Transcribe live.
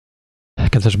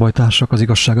Kedves bajtársak, az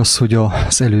igazság az, hogy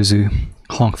az előző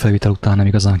hangfelvétel után nem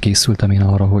igazán készültem én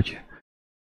arra, hogy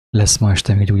lesz ma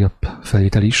este még egy újabb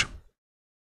felvétel is.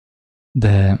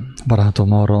 De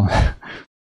barátom arra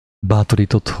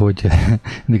bátorított, hogy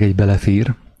még egy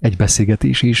belefér, egy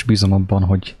beszélgetés is. Bízom abban,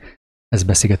 hogy ez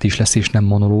beszélgetés lesz és nem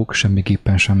monológ,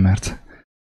 semmiképpen sem, mert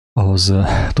ahhoz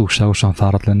túlságosan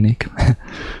fáradt lennék.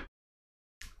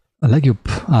 A legjobb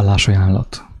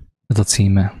állásajánlat, ez a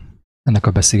címe ennek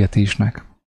a beszélgetésnek.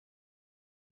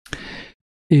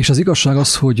 És az igazság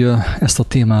az, hogy ezt a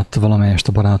témát valamelyest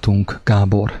a barátunk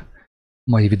Gábor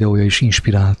mai videója is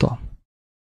inspirálta.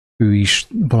 Ő is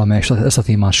valamelyest ezt a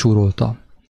témát súrolta.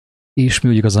 És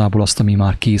mi igazából azt, ami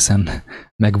már készen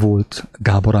megvolt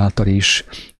Gábor által és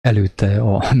előtte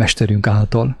a mesterünk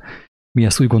által, mi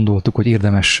ezt úgy gondoltuk, hogy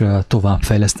érdemes tovább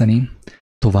fejleszteni,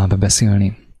 tovább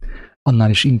beszélni. Annál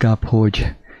is inkább,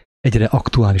 hogy egyre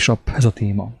aktuálisabb ez a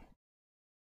téma.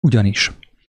 Ugyanis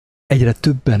egyre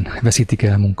többen veszítik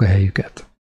el munkahelyüket,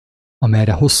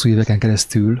 amelyre hosszú éveken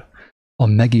keresztül a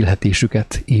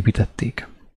megélhetésüket építették.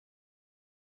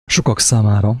 Sokak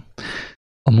számára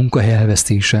a munkahely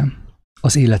elvesztése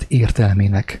az élet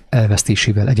értelmének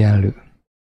elvesztésével egyenlő.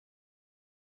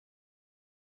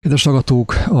 Kedves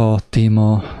hallgatók, a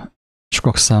téma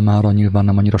sokak számára nyilván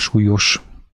nem annyira súlyos,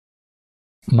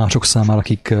 mások számára,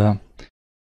 akik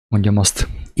mondjam azt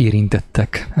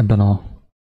érintettek ebben a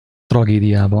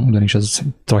tragédiában, ugyanis ez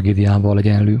tragédiával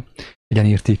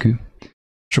egyenértékű.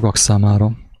 Sokak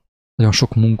számára nagyon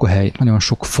sok munkahely, nagyon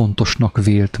sok fontosnak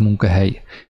vélt munkahely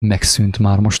megszűnt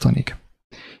már mostanig.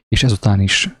 És ezután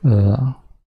is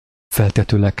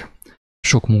feltetőleg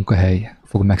sok munkahely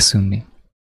fog megszűnni.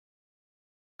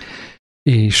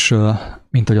 És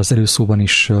mint ahogy az előszóban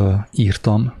is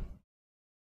írtam,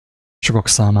 sokak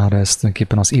számára ez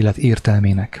tulajdonképpen az élet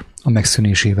értelmének a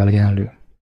megszűnésével egyenlő.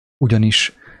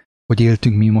 Ugyanis, hogy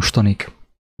éltünk mi mostanig,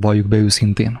 valljuk be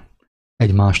őszintén,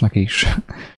 egymásnak is,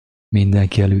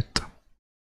 mindenki előtt.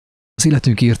 Az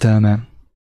életünk értelme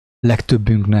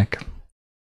legtöbbünknek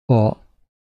a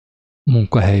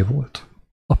munkahely volt.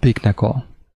 A péknek a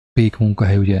pék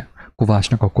munkahely, ugye,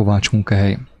 kovácsnak a kovács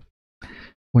munkahely.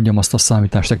 Mondjam azt a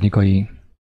számítástechnikai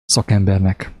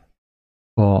szakembernek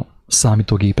a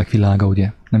számítógépek világa,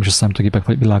 ugye, nem is a számítógépek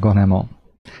világa, hanem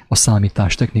a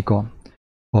számítástechnika,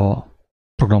 a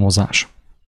programozás.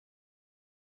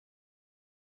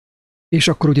 És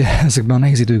akkor ugye ezekben a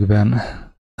nehéz időkben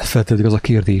feltetődik az a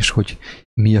kérdés, hogy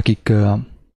mi, akik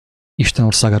Isten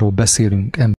országáról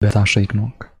beszélünk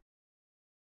embertársaiknak,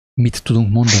 mit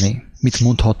tudunk mondani, mit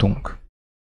mondhatunk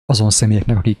azon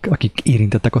személyeknek, akik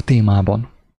érintettek a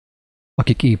témában,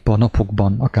 akik épp a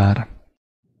napokban, akár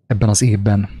ebben az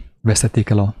évben vesztették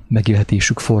el a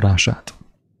megélhetésük forrását.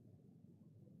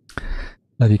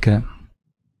 Levike,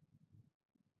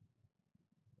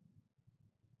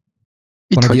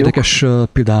 van egy érdekes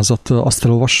példázat, azt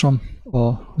elolvassam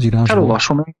az írásból?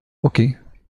 Elolvasom én. Oké.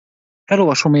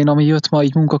 Elolvasom én, ami jött ma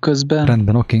így munka közben.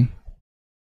 Rendben, oké.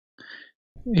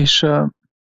 És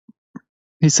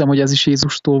hiszem, hogy ez is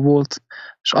Jézustól volt,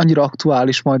 és annyira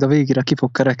aktuális, majd a végére ki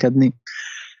fog kerekedni.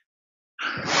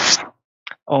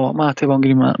 A Máté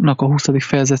evangéliumának a 20.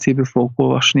 fejezetéből fogok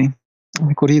olvasni,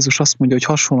 amikor Jézus azt mondja, hogy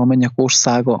hasonló a mennyek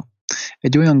országa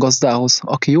egy olyan gazdához,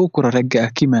 aki jókora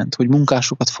reggel kiment, hogy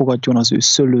munkásokat fogadjon az ő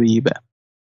szőlőjébe.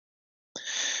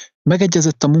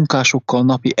 Megegyezett a munkásokkal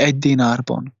napi 1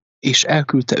 dénárban, és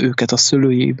elküldte őket a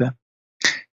szőlőjébe.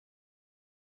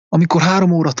 Amikor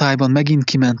 3 óra tájban megint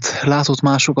kiment, látott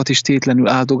másokat is tétlenül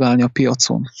áldogálni a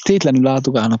piacon. Tétlenül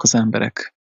áldogálnak az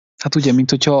emberek. Hát ugye,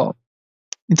 mint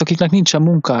akiknek nincsen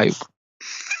munkájuk.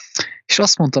 És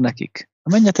azt mondta nekik,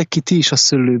 menjetek ki ti is a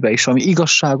szőlőbe, és ami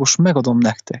igazságos, megadom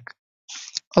nektek.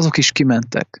 Azok is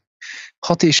kimentek.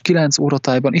 6 és 9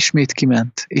 óratájban ismét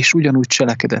kiment, és ugyanúgy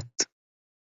cselekedett.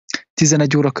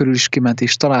 11 óra körül is kiment,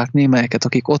 és talált némelyeket,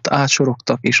 akik ott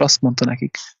átsorogtak, és azt mondta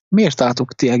nekik, miért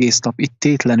álltok ti egész nap itt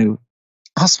tétlenül?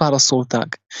 Azt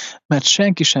válaszolták, mert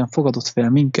senki sem fogadott fel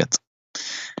minket.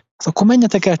 Akkor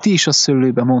menjetek el ti is a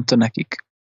szőlőbe, mondta nekik.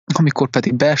 Amikor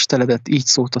pedig beesteledett, így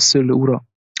szólt a szőlő ura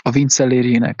a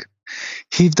vincellérjének,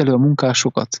 hívd elő a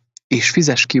munkásokat, és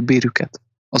fizess ki a bérüket,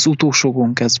 az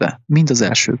utolsógon kezdve, mind az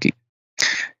elsőkig.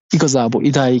 Igazából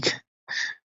idáig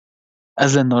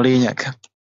ez lenne a lényeg.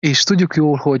 És tudjuk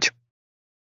jól, hogy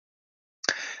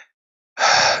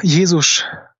Jézus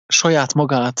saját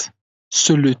magát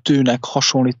szőlőtőnek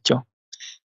hasonlítja,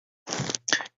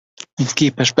 mint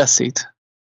képes beszéd.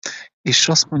 És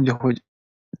azt mondja, hogy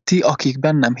ti, akik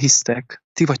bennem hisztek,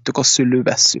 ti vagytok a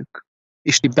szőlővesszők,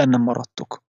 és ti bennem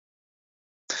maradtok.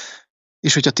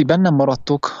 És hogyha ti bennem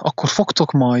maradtok, akkor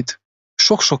fogtok majd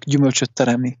sok-sok gyümölcsöt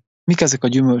teremni. Mik ezek a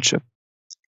gyümölcsök?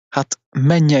 Hát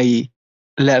mennyei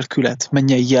lelkület,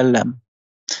 mennyei jellem,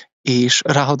 és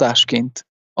ráadásként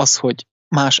az, hogy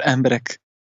más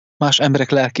emberek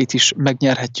lelkét is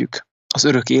megnyerhetjük az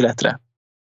örök életre.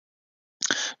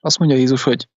 Azt mondja Jézus,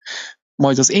 hogy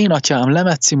majd az én atyám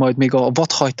lemetszi majd még a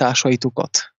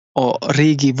vadhajtásaitokat, a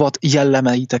régi vad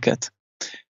jellemeiteket,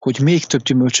 hogy még több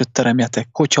gyümölcsöt teremjetek,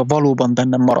 hogyha valóban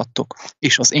bennem maradtok,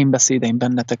 és az én beszédeim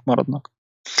bennetek maradnak.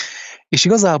 És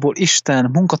igazából Isten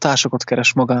munkatársakat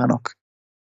keres magának,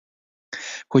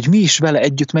 hogy mi is vele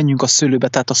együtt menjünk a szőlőbe.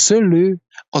 Tehát a szőlő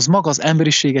az maga az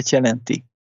emberiséget jelenti.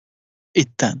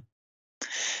 Itten.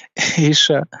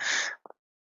 És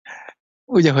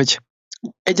ugye, hogy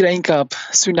egyre inkább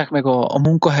szűnnek meg a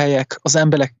munkahelyek, az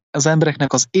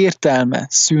embereknek az értelme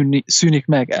szűnik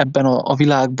meg ebben a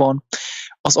világban.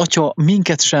 Az Atya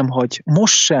minket sem hagy,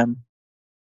 most sem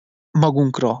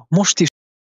magunkra, most is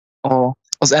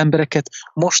az embereket,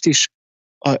 most is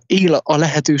él a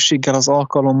lehetőséggel, az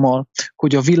alkalommal,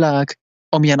 hogy a világ,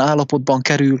 amilyen állapotban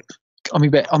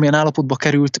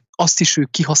került, azt is ő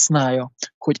kihasználja,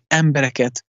 hogy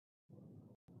embereket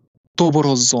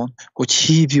toborozzon, hogy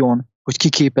hívjon, hogy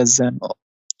kiképezzen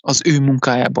az ő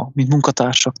munkájába, mint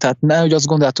munkatársak. Tehát nehogy azt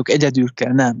gondoljátok, egyedül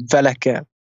kell, nem, vele kell,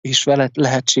 és vele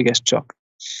lehetséges csak.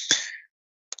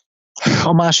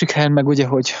 A másik helyen meg ugye,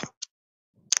 hogy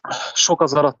sok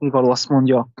az aratnivaló, azt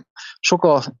mondja,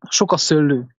 sok a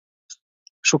szőlő,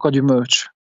 sok a gyümölcs,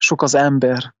 sok az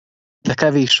ember, de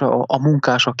kevés a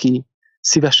munkás, aki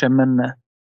szívesen menne,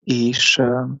 és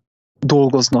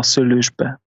dolgozna a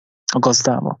szőlősbe, a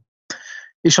gazdába.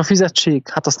 És a fizetség,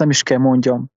 hát azt nem is kell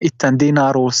mondjam, itten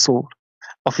dénáról szól,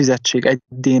 a fizetség 1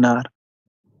 dénár,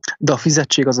 de a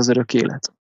fizetség az az örök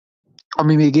élet.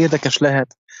 Ami még érdekes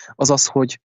lehet, az az,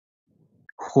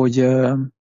 hogy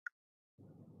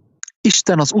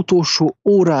Isten az utolsó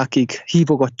órákig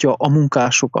hívogatja a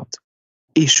munkásokat,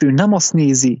 és ő nem azt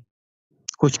nézi,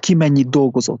 hogy ki mennyit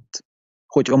dolgozott,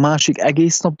 hogy a másik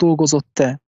egész nap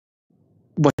dolgozott-e,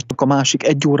 vagy csak a másik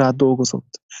 1 órát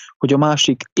dolgozott, hogy a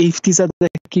másik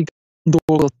évtizedekig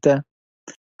dolgozott-e,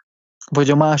 vagy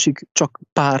a másik csak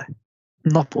pár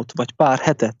napot, vagy pár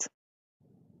hetet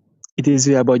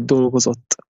idézőjelben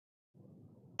dolgozott.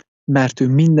 Mert ő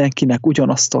mindenkinek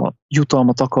ugyanazt a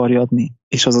jutalmat akarja adni,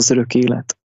 és az az örök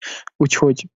élet.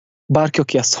 Úgyhogy bárki,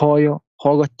 aki ezt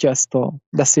hallgatja ezt a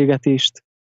beszélgetést,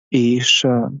 és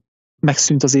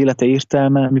megszűnt az élete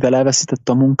értelme, mivel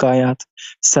elveszítette a munkáját,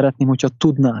 szeretném, hogyha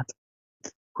tudnád,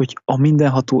 hogy a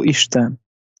mindenható Isten,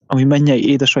 ami mennyei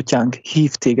édesatyánk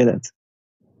hív tégedet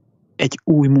egy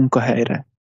új munkahelyre.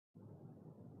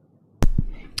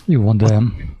 Jó van, de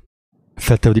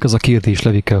feltevődik az a kérdés,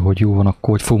 Levike, hogy jó van, akkor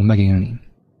hogy fogunk megélni.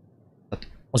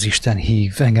 Az Isten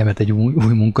hív engemet egy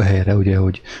új munkahelyre, ugye,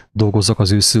 hogy dolgozzak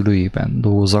az ő szülőjében,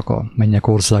 dolgozzak a mennyek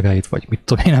országáit, vagy mit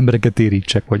tudom én, embereket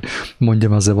érítsek, vagy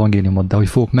mondjam az evangéliumot, de hogy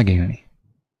fogok megélni?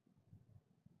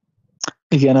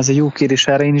 Igen, ez egy jó kérdés,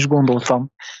 erre én is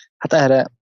gondoltam. Hát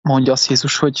erre mondja azt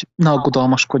Jézus, hogy ne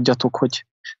aggodalmaskodjatok, hogy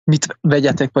mit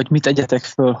vegyetek, vagy mit egyetek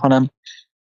föl, hanem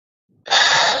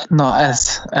na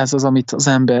ez az, amit az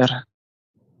ember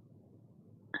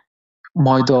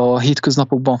majd a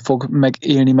hétköznapokban fog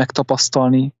megélni,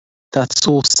 megtapasztalni. Tehát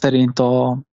szó szerint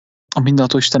a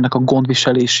mindenható Istennek a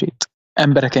gondviselését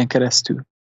embereken keresztül.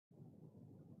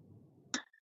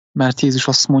 Mert Jézus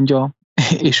azt mondja,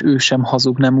 és ő sem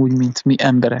hazug, nem úgy, mint mi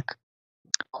emberek,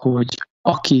 hogy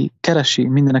aki keresi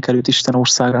mindenek előtt Isten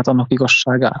országát, annak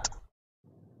igazságát,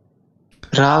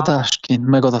 ráadásként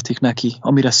megadatik neki,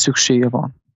 amire szüksége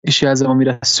van. És jelzem,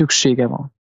 amire szüksége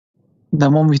van.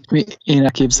 Nem amit én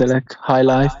elképzelek, high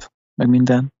life, meg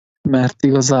minden, mert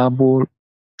igazából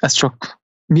ez csak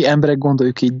mi emberek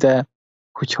gondoljuk így, de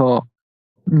hogyha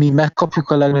mi megkapjuk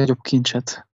a legnagyobb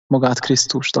kincset, magát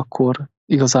Krisztust, akkor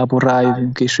igazából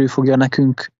rájövünk, és ő fogja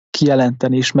nekünk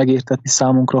kijelenteni és megértetni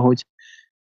számunkra, hogy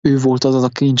ő volt az a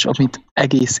kincs, amit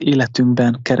egész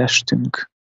életünkben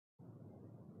kerestünk.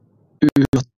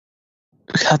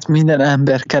 Hát minden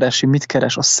ember keresi, mit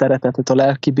keres? A szeretetet, a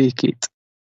lelki békét.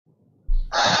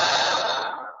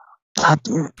 Hát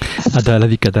de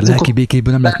Levike, de lelki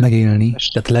békéből nem lehet megélni,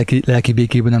 tehát lelki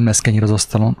békéből nem lesz kenyér az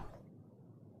asztalon.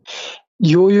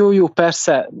 Jó,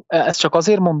 persze. Ezt csak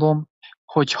azért mondom,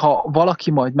 hogy ha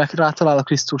valaki majd rátalál a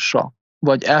Krisztusra,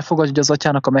 vagy elfogadja az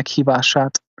atyának a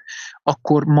meghívását,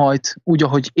 akkor majd úgy,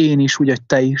 ahogy én is, úgy, ahogy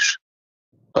te is,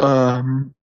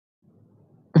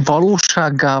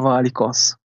 valósággá válik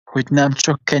az, hogy nem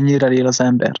csak kenyérrel él az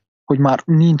ember, hogy már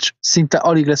nincs, szinte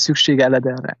alig lesz szüksége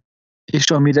eledelre,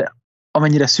 és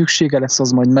amennyire szüksége lesz,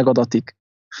 az majd megadatik.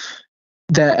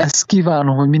 De ezt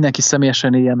kívánom, hogy mindenki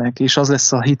személyesen élje meg, és az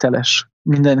lesz a hiteles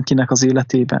mindenkinek az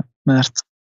életében. Mert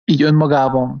így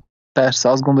önmagában persze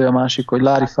azt gondolja a másik, hogy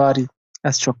lári-fári,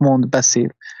 ez csak mond,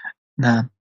 beszél.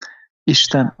 Nem.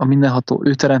 Isten, a mindenható,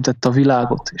 ő teremtette a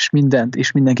világot, és mindent,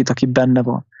 és mindenkit, aki benne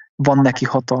van. Van neki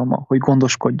hatalma, hogy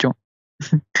gondoskodjon.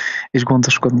 És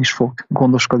gondoskodni is fog.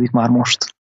 Gondoskodik már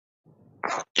most.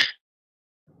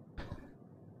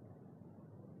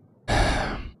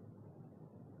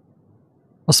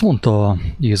 Azt mondta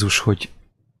Jézus, hogy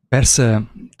persze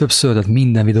többször, tehát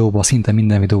minden videóban, szinte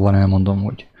minden videóban elmondom,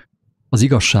 hogy az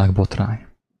igazság botrány.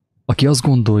 Aki azt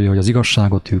gondolja, hogy az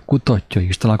igazságot ő kutatja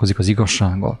és találkozik az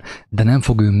igazsággal, de nem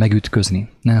fog ő megütközni,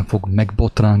 nem fog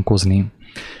megbotránkozni,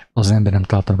 az ember nem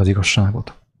találta meg az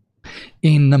igazságot.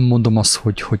 Én nem mondom azt,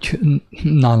 hogy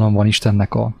nálam van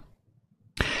Istennek a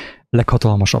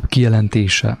leghatalmasabb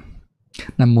kijelentése.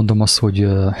 Nem mondom azt, hogy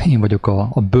én vagyok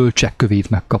a bölcsek kövét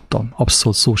megkaptam.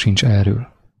 Abszolút szó sincs erről.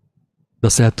 De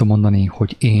azt el tudom mondani,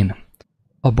 hogy én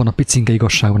abban a picinke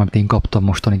igazságban, amit én kaptam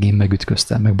mostanig, én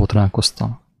megütköztem,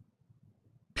 megbotránkoztam.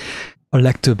 A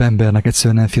legtöbb embernek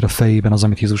egyszerűen nem fér a fejében az,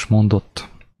 amit Jézus mondott,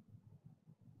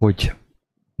 hogy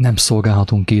nem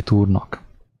szolgálhatunk két úrnak.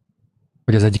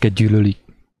 Hogy az egyiket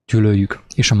gyűlöljük,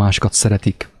 és a másikat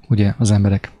szeretik, ugye az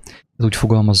emberek. Ez úgy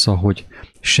fogalmazza, hogy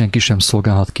senki sem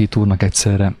szolgálhat két úrnak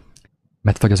egyszerre,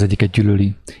 mert vagy az egyiket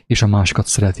gyűlöli, és a másikat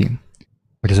szereti,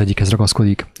 vagy az egyikhez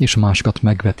ragaszkodik, és a másikat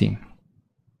megveti.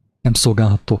 Nem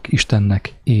szolgálhattok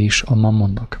Istennek és a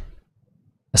mammonnak.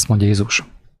 Ezt mondja Jézus.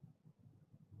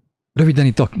 Röviden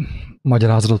itt a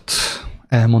magyarázatot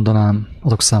elmondanám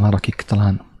azok számára, akik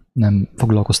talán nem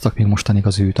foglalkoztak még mostanig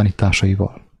az ő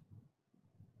tanításaival.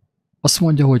 Azt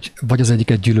mondja, hogy vagy az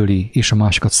egyiket gyűlöli, és a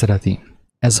másikat szereti.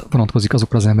 Ez vonatkozik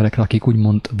azokra az emberekre, akik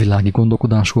úgymond világi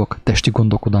gondolkodásúak, testi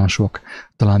gondolkodásúak,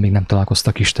 talán még nem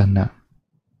találkoztak Istennel.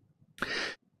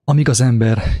 Amíg az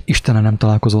ember Istennel nem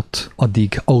találkozott,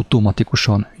 addig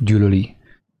automatikusan gyűlöli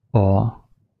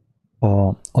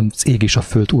az ég és a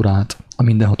föld urát, a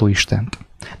mindenható Istent.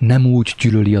 Nem úgy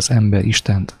gyűlöli az ember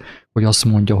Istent, hogy azt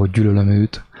mondja, hogy gyűlölöm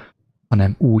őt,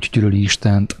 hanem úgy gyűlöli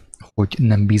Istent, hogy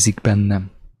nem bízik bennem.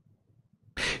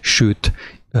 Sőt,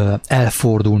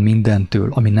 elfordul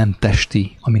mindentől, ami nem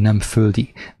testi, ami nem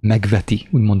földi, megveti,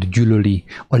 úgymond gyűlöli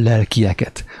a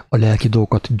lelkieket, a lelki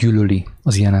dolgokat gyűlöli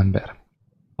az ilyen ember.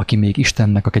 Aki még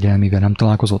Istennek a kegyelmével nem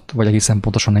találkozott, vagy egészen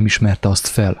pontosan nem ismerte azt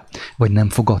fel, vagy nem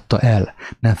fogadta el,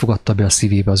 nem fogadta be a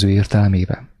szívébe az ő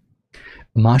értelmébe.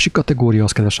 A másik kategória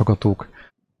az, kedves hallgatók,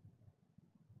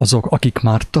 azok, akik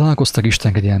már találkoztak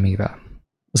Isten kegyelmével.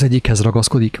 Az egyikhez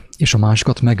ragaszkodik, és a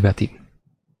másikat megveti.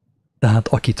 Tehát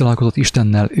aki találkozott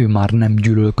Istennel, ő már nem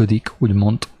gyűlölködik,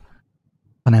 úgymond,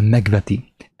 hanem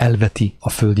megveti, elveti a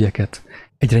földieket,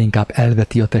 egyre inkább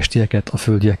elveti a testieket, a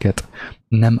földieket,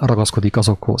 nem ragaszkodik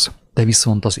azokhoz, de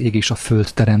viszont az ég és a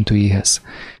föld teremtőjéhez,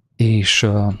 és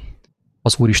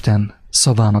az Úristen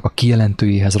szavának a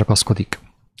kijelentőjéhez ragaszkodik.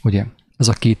 Ugye, ez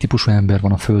a két típusú ember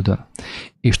van a földön.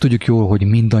 És tudjuk jól, hogy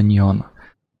mindannyian,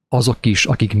 azok is,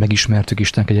 akik megismertük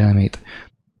Isten kegyelmét,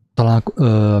 talán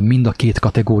mind a két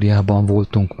kategóriában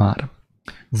voltunk már.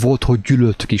 Volt, hogy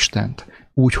gyűlöltük Istent,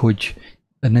 úgy, hogy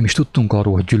nem is tudtunk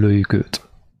arról, hogy gyűlöljük őt.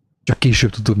 Csak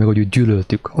később tudtuk meg, hogy őt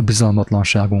gyűlöltük a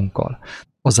bizalmatlanságunkkal.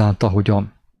 Azáltal, hogy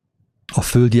a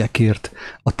földiekért,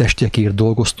 a testiekért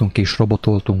dolgoztunk és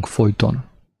robotoltunk folyton.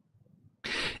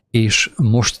 És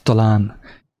most talán,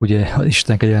 ugye, ha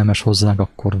Isten kegyelmes hozzánk,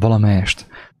 akkor valamelyest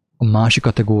a másik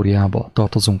kategóriába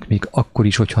tartozunk, még akkor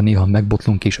is, hogyha néha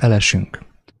megbotlunk és elesünk.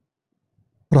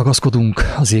 Ragaszkodunk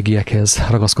az égiekhez,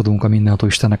 ragaszkodunk a mindenható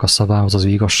Istennek a szavához, az ő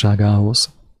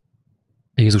igazságához,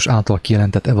 Jézus által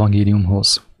kijelentett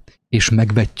evangéliumhoz, és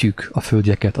megvetjük a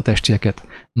földieket, a testieket,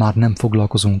 már nem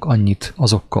foglalkozunk annyit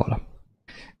azokkal.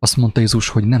 Azt mondta Jézus,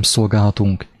 hogy nem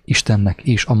szolgálhatunk Istennek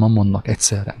és a mammonnak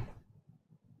egyszerre.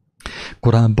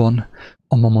 Korábban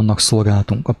a mammonnak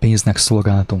szolgáltunk, a pénznek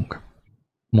szolgáltunk.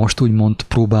 Most úgymond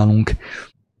próbálunk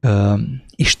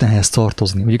Istenhez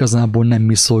tartozni, hogy igazából nem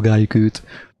mi szolgáljuk őt,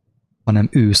 hanem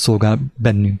ő szolgál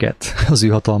bennünket az ő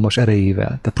hatalmas erejével,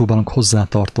 tehát próbálunk hozzá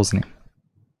tartozni.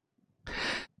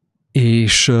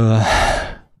 És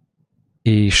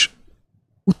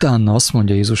utána azt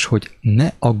mondja Jézus, hogy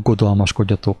ne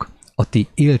aggodalmaskodjatok a ti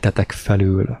éltetek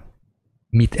felől,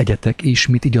 mit egyetek és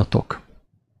mit igyatok.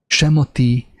 Sem a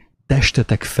ti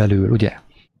testetek felől, ugye?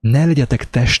 Ne legyetek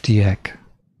testiek,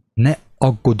 ne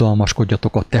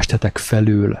aggodalmaskodjatok a testetek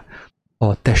felől,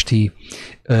 a testi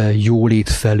jólét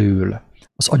felől,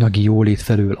 az anyagi jólét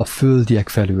felől, a földiek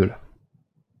felől.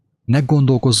 Ne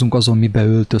gondolkozzunk azon, mibe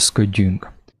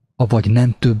öltözködjünk, avagy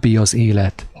nem többé az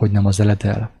élet, hogy nem az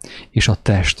eledel, és a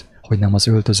test, hogy nem az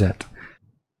öltözet.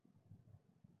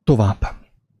 Tovább.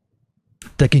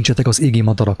 Tekintsetek az égi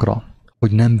madarakra,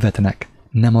 hogy nem vetnek,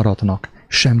 nem aratnak,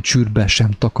 sem csűrbe,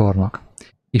 sem takarnak,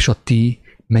 és a ti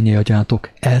mennyei atyátok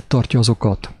eltartja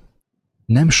azokat.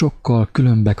 Nem sokkal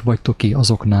különbek vagytok ki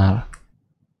azoknál.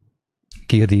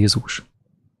 Kérdi Jézus.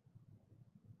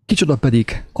 Kicsoda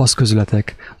pedig az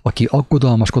közületek, aki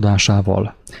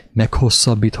aggodalmaskodásával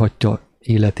meghosszabbíthatja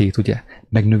életét, ugye,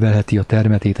 megnövelheti a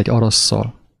termetét egy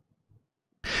arasszal.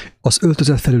 Az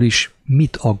öltözet felül is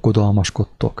mit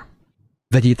aggodalmaskodtok?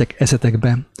 Vegyétek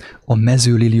eszetekbe a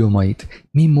mező liliomait,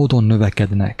 mi módon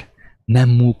növekednek, nem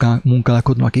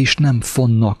munkálkodnak és nem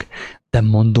fonnak, de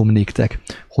mondom néktek,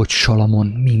 hogy Salamon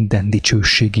minden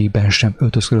dicsőségében sem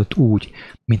öltözködött úgy,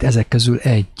 mint ezek közül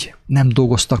egy. Nem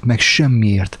dolgoztak meg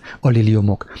semmiért a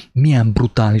liliomok. Milyen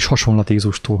brutális hasonlat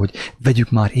Jézustól, hogy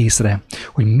vegyük már észre,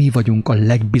 hogy mi vagyunk a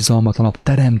legbizalmatlanabb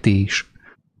teremtés.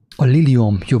 A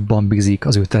liliom jobban bízik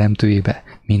az ő teremtőjébe,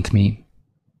 mint mi.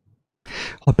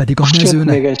 Ha pedig a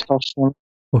mezőnek... Még egy hasonlat.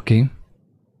 Oké.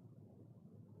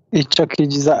 Így csak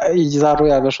így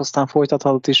zárójelben, és aztán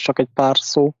folytathatod is csak egy pár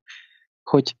szó,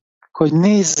 hogy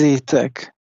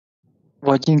nézzétek,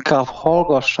 vagy inkább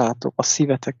hallgassátok a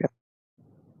szíveteket.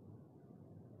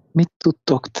 Mit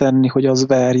tudtok tenni, hogy az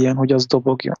verjen, hogy az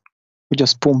dobogjon, hogy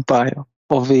az pumpálja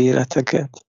a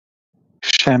véreteket?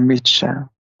 Semmit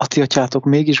sem. A ti atyátok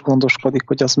mégis gondoskodik,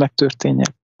 hogy az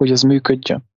megtörténjen, hogy az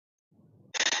működjön.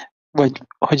 Vagy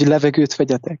hogy levegőt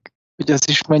vegyetek, hogy az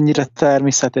is mennyire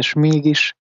természetes,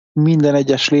 mégis minden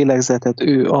egyes lélegzetet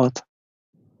ő ad.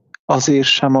 Azért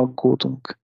sem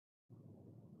aggódunk.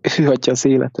 Ő adja az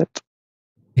életet.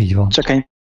 Így van. Csak ennyit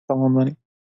mondani.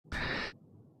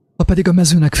 Ha pedig a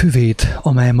mezőnek füvét,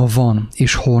 amely ma van,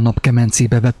 és holnap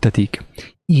kemencébe vettetik,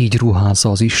 így ruházza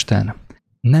az Isten.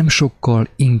 Nem sokkal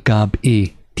inkább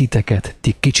titeket,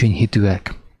 ti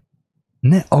kicsinyhitűek.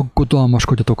 Ne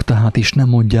aggodalmaskodjatok tehát, és ne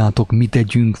mondjátok, mit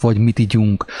tegyünk, vagy mit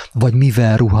igyunk, vagy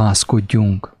mivel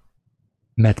ruházkodjunk.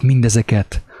 Mert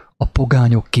mindezeket a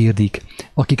pogányok kérdik,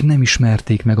 akik nem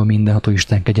ismerték meg a mindenható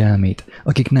Isten kegyelmét,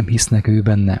 akik nem hisznek ő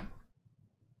benne.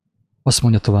 Azt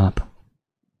mondja tovább.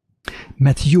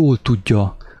 Mert jól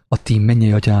tudja a ti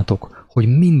mennyei atyátok,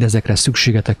 hogy mindezekre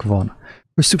szükségetek van.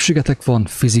 Hogy szükségetek van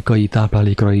fizikai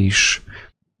táplálékra is,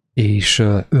 és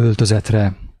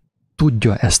öltözetre.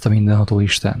 Tudja ezt a mindenható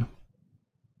Isten.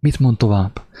 Mit mond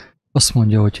tovább? Azt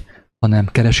mondja, hogy hanem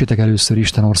keressétek először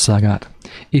Isten országát,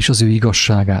 és az ő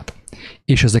igazságát,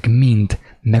 és ezek mind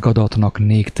megadatnak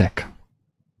néktek.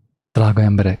 Drága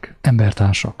emberek,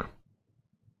 embertársak!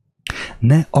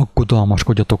 Ne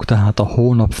aggodalmaskodjatok tehát a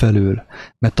holnap felől,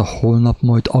 mert a holnap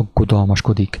majd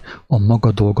aggodalmaskodik a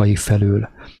maga dolgai felől.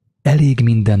 Elég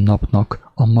minden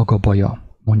napnak a maga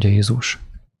baja, mondja Jézus.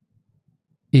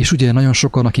 És ugye nagyon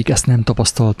sokan, akik ezt nem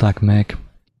tapasztalták meg,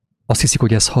 azt hiszik,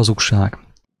 hogy ez hazugság.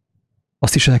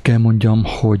 Azt is el kell mondjam,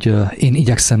 hogy én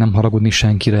igyekszem nem haragudni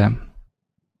senkire,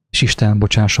 és Isten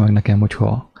bocsássa meg nekem,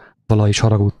 hogyha valahogy is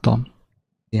haragudtam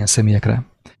ilyen személyekre.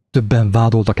 Többen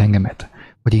vádoltak engemet,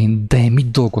 hogy de én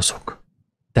mit dolgozok?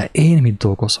 De én mit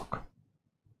dolgozok?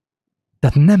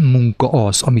 Tehát nem munka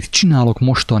az, amit csinálok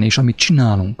mostan, és amit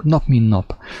csinálunk nap mint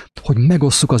nap, hogy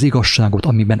megosszuk az igazságot,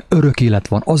 amiben örök élet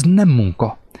van, az nem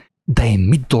munka. De én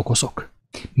mit dolgozok?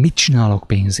 Mit csinálok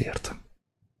pénzért?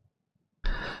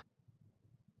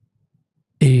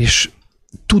 És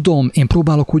tudom, én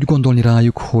próbálok úgy gondolni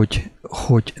rájuk,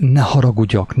 hogy ne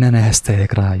haragudjak, ne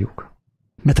nehezteljek rájuk.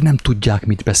 Mert nem tudják,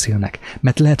 mit beszélnek.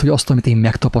 Mert lehet, hogy azt, amit én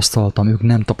megtapasztaltam, ők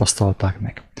nem tapasztalták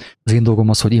meg. Az én dolgom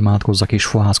az, hogy imádkozzak és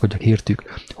fohászkodjak értük,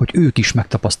 hogy ők is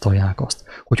megtapasztalják azt,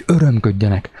 hogy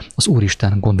örömködjenek az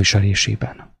Úristen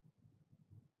gondviselésében.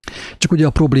 Csak ugye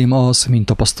a probléma az, mint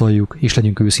tapasztaljuk, és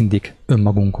legyünk őszinték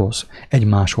önmagunkhoz,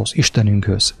 egymáshoz,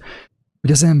 Istenünkhöz,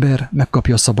 hogy az ember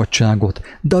megkapja a szabadságot,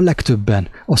 de a legtöbben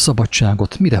a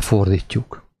szabadságot mire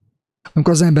fordítjuk?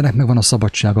 Amikor az embernek megvan a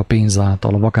szabadság a pénz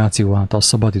által, a vakáció által, a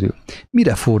szabadidő,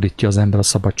 mire fordítja az ember a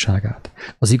szabadságát?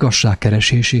 Az igazság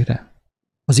keresésére?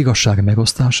 Az igazság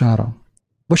megosztására?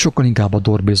 Vagy sokkal inkább a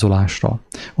dorbézolásra,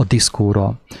 a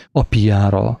diszkóra, a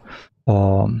piára,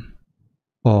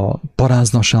 a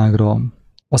paráznaságra,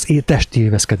 az testi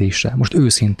élvezkedésre? Most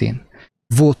őszintén.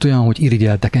 Volt olyan, hogy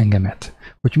irigyeltek engemet,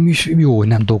 hogy jó, hogy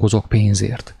nem dolgozok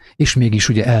pénzért, és mégis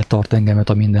ugye eltart engemet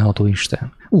a mindenható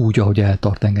Isten. Úgy, ahogy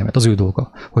eltart engemet, az ő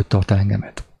dolga, hogy tart el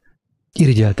engemet.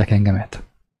 Irigyeltek engemet.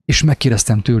 És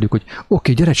megkérdeztem tőlük, hogy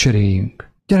oké, gyere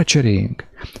cseréljünk.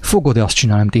 Fogod-e azt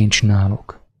csinálni, amit én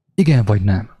csinálok? Igen vagy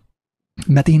nem?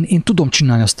 Mert én tudom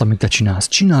csinálni azt, amit te csinálsz.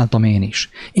 Csináltam én is.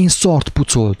 Én szart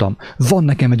pucoltam. Van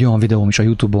nekem egy olyan videóm is a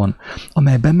YouTube-on,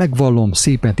 amelyben megvallom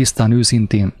szépen, tisztán,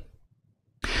 őszintén,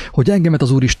 hogy engemet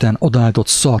az Úristen odaállított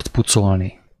szart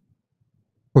pucolni.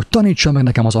 hogy tanítsa meg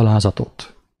nekem az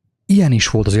alázatot. Ilyen is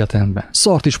volt az életemben.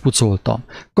 Szart is pucoltam,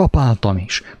 kapáltam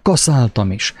is,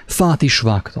 kaszáltam is, fát is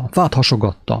vágtam, fát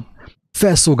hasogattam,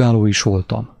 felszolgáló is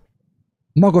voltam.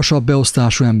 Magasabb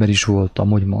beosztású ember is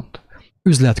voltam, úgymond.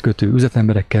 Üzletkötő,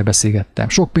 üzletemberekkel beszélgettem,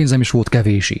 sok pénzem is volt,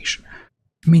 kevés is.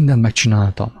 Mindent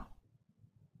megcsináltam.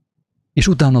 És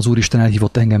utána az Úristen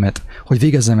elhívott engemet, hogy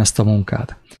végezzem ezt a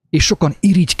munkát. És sokan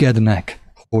irigykednek,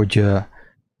 hogy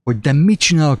de mit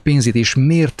csinálok pénzét, és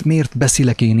miért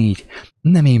beszélek én így?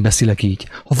 Nem én beszélek így.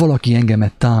 Ha valaki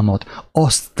engemet támad,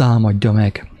 azt támadja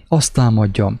meg. Azt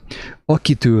támadja,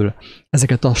 akitől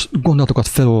ezeket a gondolatokat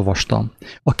felolvastam,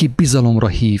 aki bizalomra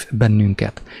hív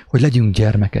bennünket, hogy legyünk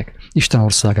gyermekek Isten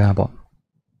országában.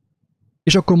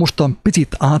 És akkor mostan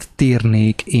picit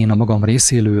áttérnék én a magam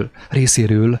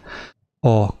részéről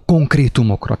a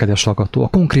konkrétumokra, kedves hallgató, a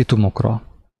konkrétumokra,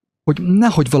 hogy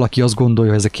nehogy valaki azt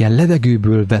gondolja, hogy ezek ilyen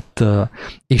levegőből vett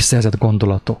és szerzett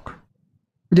gondolatok.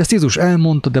 Ugye ezt Jézus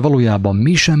elmondta, de valójában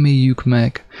mi sem éljük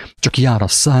meg, csak jár a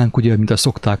szánk, ugye, mint azt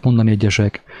szokták mondani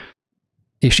egyesek,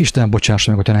 és Isten bocsássa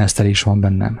meg, hogyha neheztelés van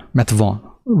bennem, mert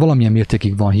van. Valamilyen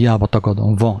mértékig van, hiába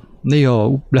tagadom, van.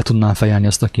 Néha le tudnám fejelni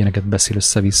azt, aki ilyeneket beszél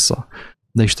össze-vissza,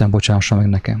 de Isten bocsássa meg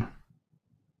nekem.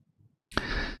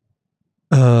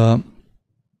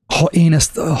 Ha én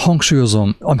ezt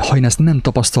hangsúlyozom, ha én ezt nem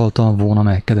tapasztaltam volna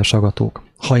meg, kedves hallgatók,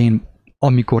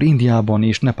 amikor Indiában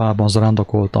és Nepálban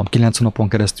zarándokoltam 90 napon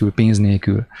keresztül pénz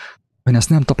nélkül, ha én ezt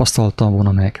nem tapasztaltam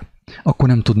volna meg, akkor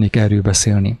nem tudnék erről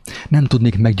beszélni. Nem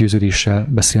tudnék meggyőződéssel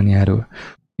beszélni erről.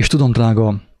 És tudom,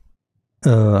 drága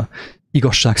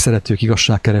igazságszeretők,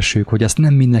 igazságkeresők, hogy ezt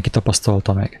nem mindenki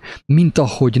tapasztalta meg. Mint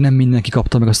ahogy nem mindenki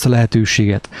kapta meg azt a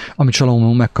lehetőséget, amit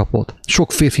Salomón megkapott.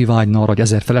 Sok férfi vágyna arra, hogy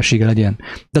 1000 felesége legyen,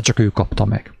 de csak ő kapta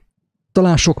meg.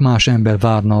 Talán sok más ember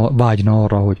vágyna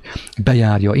arra, hogy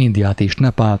bejárja Indiát és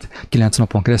Nepált 9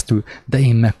 napon keresztül, de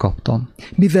én megkaptam.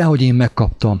 Mivel, hogy én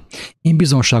megkaptam, én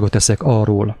bizonságot teszek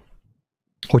arról,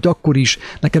 hogy akkor is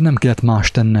nekem nem kellett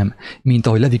más tennem, mint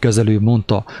ahogy Levi az előbb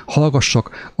mondta,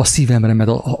 hallgassak a szívemre, mert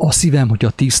a szívem, hogyha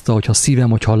tiszta, hogyha szívem,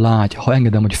 hogyha lágy, ha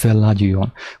engedem, hogy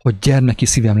fellágyuljon, hogy gyermeki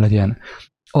szívem legyen,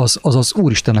 az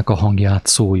Úristennek a hangját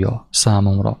szólja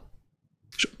számomra.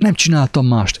 És nem csináltam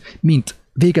mást, mint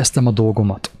végeztem a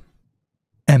dolgomat.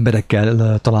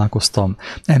 Emberekkel találkoztam,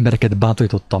 embereket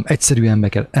bátorítottam, egyszerű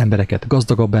embereket,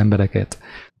 gazdagabb embereket,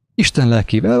 Isten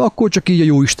lelkével, akkor csak így a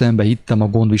jó Istenbe hittem, a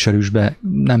gondviselősbe,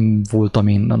 nem voltam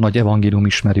én a nagy evangélium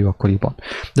ismerő akkoriban.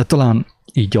 De talán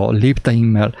így a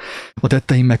lépteimmel, a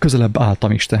tetteimmel közelebb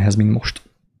álltam Istenhez, mint most.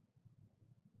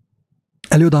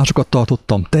 Előadásokat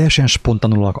tartottam, teljesen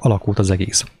spontánul alakult az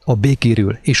egész. A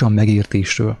békéről és a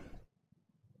megértésről.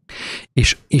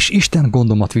 És Isten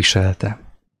gondomat viselte.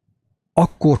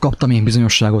 Akkor kaptam én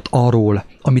bizonyosságot arról,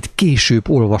 amit később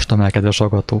olvastam el, kedves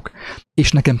hallgatók.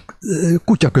 És nekem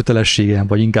kutya kötelességem,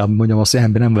 vagy inkább mondjam azt, hogy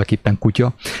ember nem vagyok éppen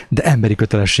kutya, de emberi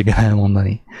kötelességem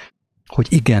elmondani, hogy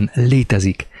igen,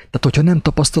 létezik. Tehát, hogyha nem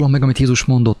tapasztalom meg, amit Jézus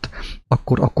mondott,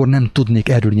 akkor nem tudnék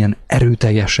erről ilyen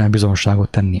erőteljesen bizonyosságot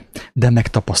tenni. De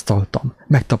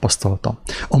megtapasztaltam.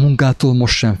 A munkától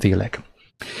most sem félek.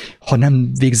 Ha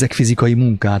nem végzek fizikai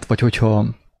munkát, vagy hogyha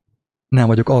nem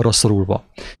vagyok arra szorulva,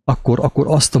 akkor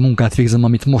azt a munkát végzem,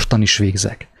 amit mostan is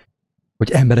végzek.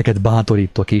 Hogy embereket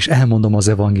bátorítok, és elmondom az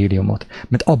evangéliumot,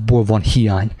 mert abból van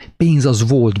hiány. Pénz az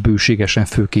volt bőségesen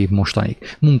főképp mostanig.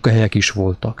 Munkahelyek is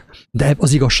voltak, de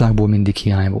az igazságból mindig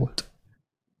hiány volt.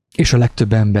 És a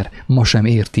legtöbb ember ma sem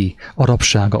érti a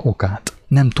rabsága okát.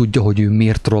 Nem tudja, hogy ő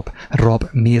miért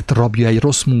miért rabja egy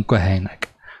rossz munkahelynek.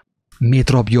 Miért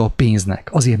rabja a pénznek?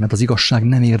 Azért, mert az igazság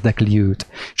nem érdekli őt.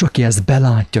 És aki ezt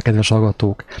belátja, kedves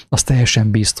hallgatók, az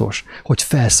teljesen biztos, hogy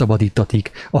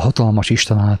felszabadítatik a hatalmas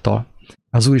Isten által.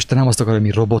 Az Úristen nem azt akarja, hogy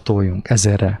mi robotoljunk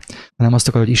ezerre, hanem azt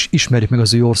akarja, hogy ismerjük meg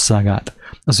az ő országát,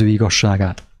 az ő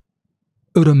igazságát.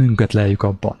 Örömünket leljük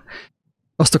abban.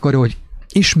 Azt akarja, hogy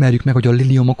ismerjük meg, hogy a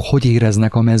liliomok hogy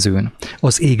éreznek a mezőn,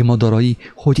 az ég madarai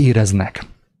hogy éreznek.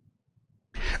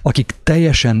 Akik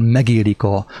teljesen megélik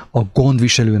a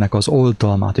gondviselőnek az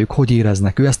oltalmát, ők hogy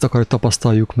éreznek, ő ezt akarja,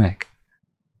 tapasztaljuk meg.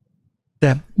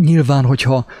 De nyilván,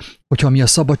 hogyha mi a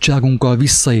szabadságunkkal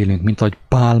visszaélünk, mint ahogy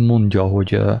Pál mondja,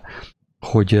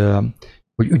 hogy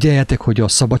ügyeljetek, hogy a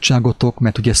szabadságotok,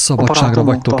 mert ugye szabadságra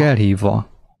vagytok elhívva.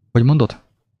 Hogy mondod?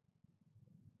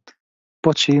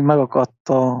 Bocsi, megakadt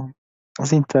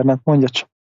az internet, mondja csak.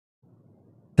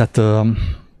 Tehát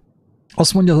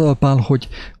azt mondja Pál, hogy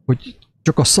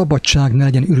csak a szabadság ne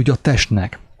legyen ürügy a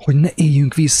testnek, hogy ne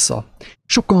éljünk vissza.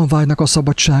 Sokan vágynak a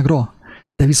szabadságra,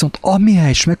 de viszont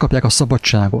amihelyt is megkapják a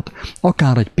szabadságot,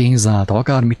 akár egy pénz által,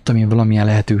 akár valamilyen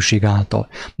lehetőség által,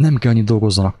 nem kell annyit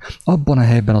dolgozzanak. Abban a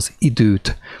helyben az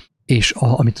időt, és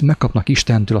amit megkapnak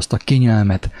Istentől, azt a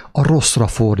kényelmet a rosszra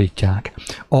fordítják,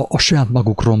 a saját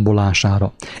maguk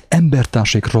rombolására,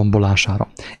 embertársaik rombolására.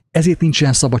 Ezért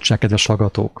nincsen szabadság, kedves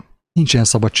hallgatók. Nincsen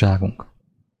szabadságunk.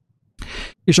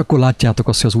 És akkor látjátok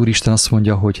azt, hogy az Úristen azt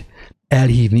mondja, hogy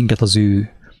elhív minket az ő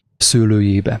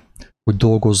szőlőjébe, hogy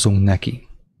dolgozzunk neki.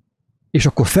 És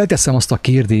akkor felteszem azt a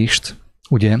kérdést,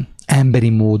 ugye, emberi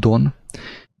módon,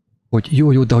 hogy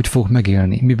jó, de hogy fogok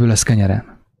megélni, miből lesz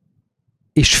kenyerem?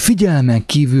 És figyelmen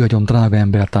kívül hagyom, drága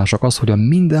embertársak, az, hogy a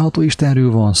mindenható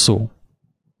Istenről van szó.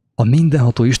 A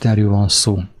mindenható Istenről van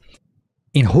szó.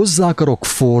 Én hozzá akarok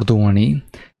fordulni,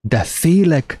 de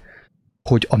félek,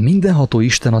 hogy a mindenható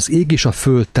Isten, az ég és a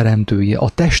föld teremtője, a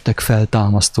testek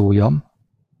feltámasztója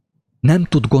nem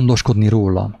tud gondoskodni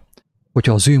rólam,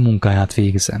 hogyha az ő munkáját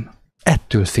végzem.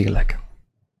 Ettől félek.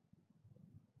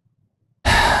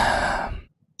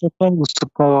 Nem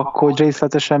úsztuk meg akkor, hogy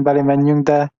részletesen belé menjünk,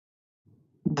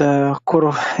 de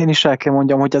akkor én is el kell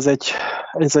mondjam, hogy ez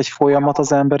egy folyamat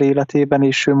az ember életében,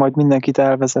 és ő majd mindenkit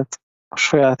elvezet a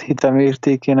saját hitem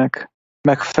értékének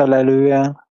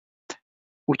megfelelően.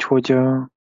 Úgyhogy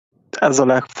ez a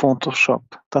legfontosabb.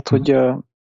 Tehát, hogy...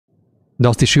 De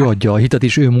azt is ő adja, a hitet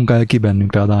is ő munkálja ki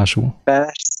bennünk ráadásul.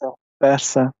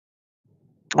 Persze.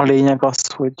 A lényeg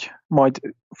az, hogy majd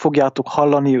fogjátok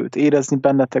hallani őt, érezni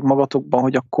bennetek magatokban,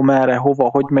 hogy akkor merre, hova,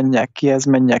 hogy menjek, kihez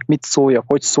menjek, mit szóljak,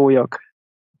 hogy szóljak,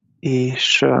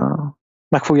 és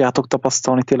meg fogjátok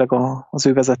tapasztalni tényleg az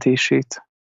ő vezetését,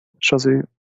 és az ő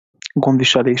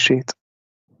gondviselését.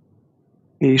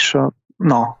 És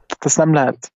tehát ezt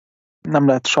nem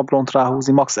lehet sablont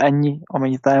ráhúzni, max ennyi,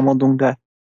 amennyit elmondunk, de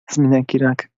ez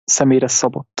mindenkinek személyre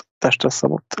szabott, testre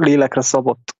szabott, lélekre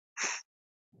szabott.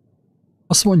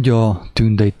 Azt mondja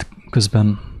Tünde itt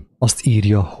közben, azt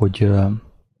írja, hogy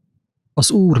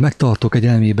az Úr megtartó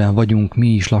kegyelmében vagyunk mi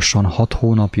is lassan 6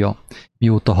 hónapja,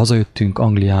 mióta hazajöttünk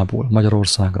Angliából,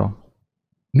 Magyarországra.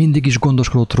 Mindig is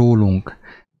gondoskodott rólunk,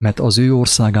 mert az ő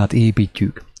országát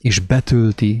építjük, és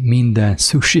betölti minden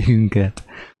szükségünket.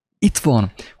 Itt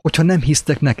van, hogyha nem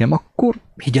hisztek nekem, akkor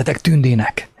higgyetek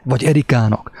Tündének, vagy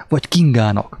Erikának, vagy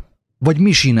Kingának, vagy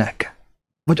Misinek,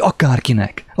 vagy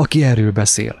akárkinek, aki erről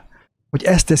beszél. Hogy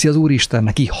ezt teszi az Úristen,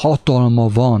 neki hatalma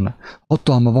van,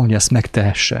 hogy ezt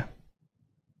megtehesse.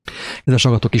 Kedves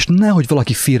hallgatók, és nehogy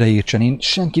valaki félreértsen, én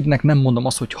senkinek nem mondom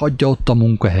azt, hogy hagyja ott a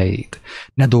munkahelyét,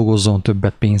 ne dolgozzon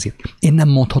többet pénzét. Én nem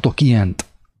mondhatok ilyent.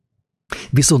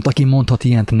 Viszont aki mondhat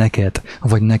ilyent neked,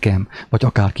 vagy nekem, vagy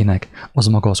akárkinek, az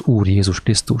maga az Úr Jézus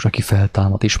Krisztus, aki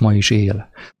feltámad és ma is él.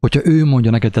 Hogyha ő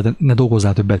mondja neked, te ne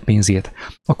dolgozzál többet pénzért,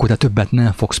 akkor te többet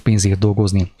nem fogsz pénzért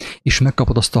dolgozni, és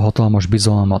megkapod azt a hatalmas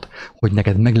bizalmat, hogy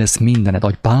neked meg lesz mindened,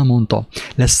 ahogy Pál mondta,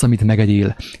 lesz, amit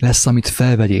megegyél, lesz, amit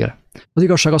felvegyél. Az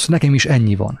igazság az, hogy nekem is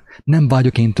ennyi van. Nem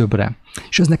vágyok én többre.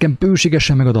 És ez nekem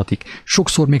bőségesen megadatik.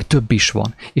 Sokszor még több is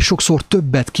van, és sokszor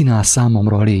többet kínál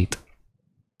számomra a lét.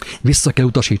 Vissza kell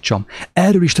utasítsam.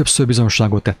 Erről is többször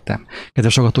bizonyosságot tettem.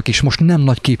 Kedves hallgatók, és most nem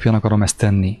nagy képűen akarom ezt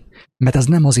tenni, mert ez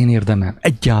nem az én érdemem,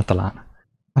 egyáltalán,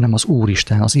 hanem az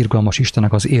Úristen, az irgalmas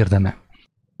Istennek az érdeme.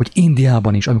 Hogy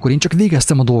Indiában is, amikor én csak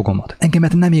végeztem a dolgomat,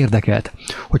 engemet nem érdekelt,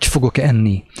 hogy fogok-e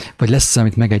enni, vagy lesz-e,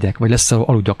 amit megegyek, vagy lesz-e,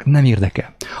 aludjak, nem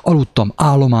érdekel. Aludtam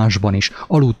állomásban is,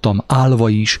 aludtam állva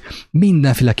is,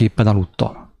 mindenféleképpen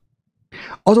aludtam.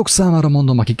 Azok számára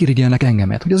mondom, akik irigyelnek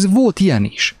engemet, hogy ez volt ilyen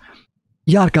is.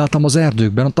 Járkáltam az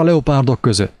erdőkben, ott a leopárdok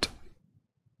között.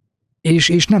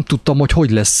 És nem tudtam,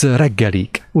 hogy lesz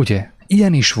reggelig, ugye?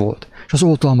 Ilyen is volt. És az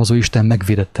oltalmazó Isten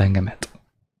megvédette engemet.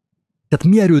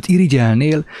 Tehát mielőtt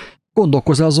irigyelnél,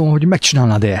 gondolkozz azon, hogy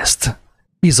megcsinálnád-e ezt.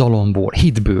 Bizalomból,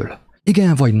 hitből.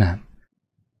 Igen vagy nem?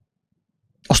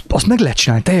 Azt meg lehet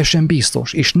csinálni, teljesen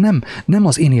biztos. És nem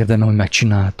az én érdemem, hogy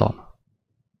megcsináltam.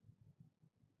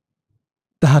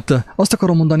 Tehát azt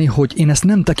akarom mondani, hogy én ezt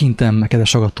nem tekintem,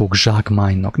 kedves hallgatók,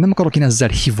 zsákmánynak. Nem akarok én ezzel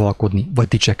hivalkodni, vagy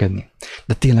dicsekedni.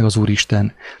 De tényleg az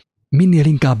Úristen minél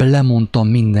inkább lemondtam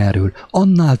mindenről,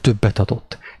 annál többet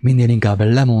adott. Minél inkább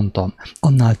lemondtam,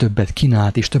 annál többet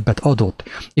kínált és többet adott.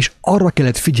 És arra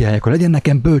kellett figyeljek, hogy legyen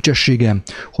nekem bölcsességem,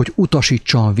 hogy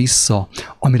utasítsam vissza,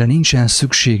 amire nincsen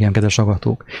szükségem, kedves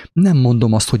hallgatók. Nem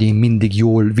mondom azt, hogy én mindig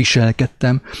jól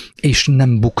viselkedtem, és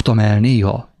nem buktam el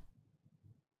néha.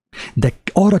 De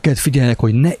arra kell figyeljek,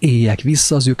 hogy ne éljek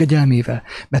vissza az ő kegyelmével,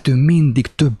 mert ő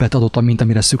mindig többet adott, mint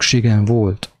amire szükségem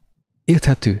volt.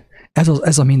 Érthető?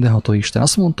 Ez a mindenható Isten.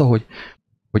 Azt mondta, hogy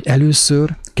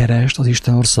először keresd az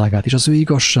Isten országát és az ő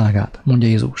igazságát, mondja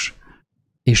Jézus.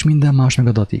 És minden más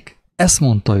megadatik. Ezt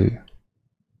mondta ő.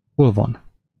 Hol van?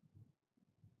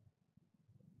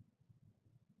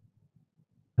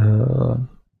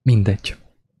 Mindegy.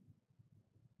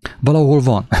 Valahol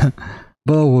van.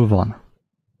 Valahol van.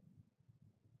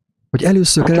 Hogy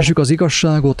először keressük az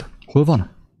igazságot. Hol van?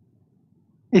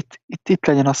 Itt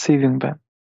legyen a szívünkben.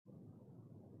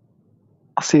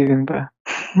 A szívünkben.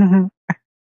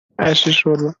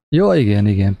 Elsősorban. Ja,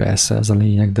 igen, persze, ez a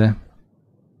lényeg, de...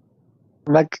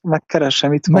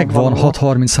 Megkeresem, itt van. Megvan,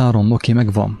 633, oké,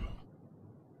 megvan.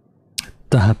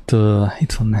 Tehát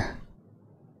itt van.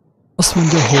 Azt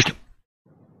mondja, hogy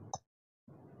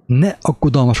ne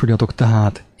aggodalmasodjatok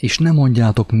tehát, és ne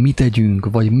mondjátok, mit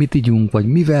tegyünk, vagy mit igyunk, vagy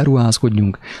mivel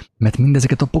ruházkodjunk, mert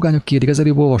mindezeket a pogányok kérik, ezzel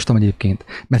előbb olvastam egyébként,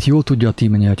 mert jól tudja a ti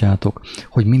mennyei-atyátok,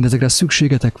 hogy mindezekre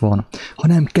szükségetek van,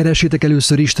 hanem keressétek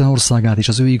először Isten országát és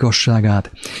az ő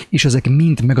igazságát, és ezek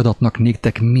mind megadatnak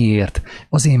néktek. Miért?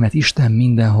 Azért, mert Isten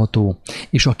mindenható,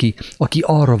 és aki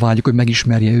arra vágyik, hogy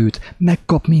megismerje őt,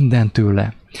 megkap mindent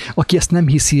tőle. Aki ezt nem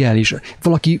hiszi el, és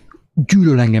valaki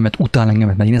gyűlöl engemet, utál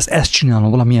engemet, mert én ezt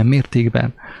csinálom valamilyen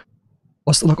mértékben,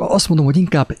 azt mondom, hogy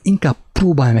inkább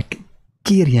próbálj meg,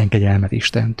 kérjen kegyelmet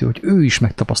Istentől, hogy ő is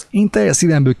megtapasztal. Én teljes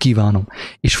szívemből kívánom,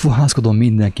 és fohászkodom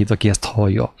mindenkit, aki ezt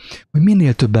hallja, hogy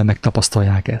minél többen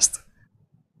megtapasztalják ezt.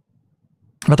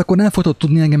 Hát akkor nem fogod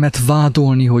tudni engemet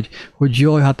vádolni, hogy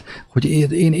jaj, hát, hogy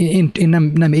én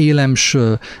nem élems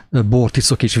bort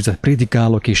iszok, és vizet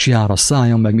prédikálok, és jár a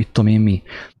szájam, meg mit tudom én mi.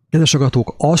 Kedves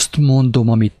agatók, azt mondom,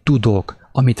 amit tudok,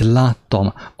 amit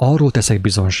láttam, arról teszek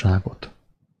bizonságot.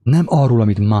 Nem arról,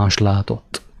 amit más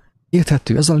látott.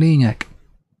 Érthető? Ez a lényeg.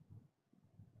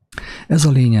 Ez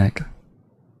a lényeg.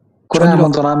 Akkor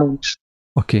elmondanám úgy is.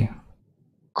 Oké.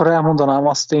 Akkor elmondanám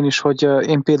azt én is, hogy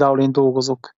én például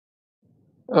dolgozok.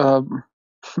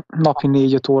 Napi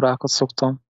 4-5 órákat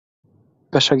szoktam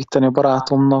besegíteni a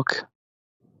barátomnak,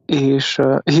 és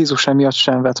Jézus emiatt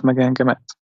sem vet meg engemet.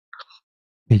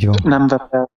 Így van.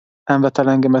 Nem vet el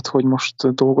engemet, hogy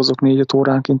most dolgozok 4-5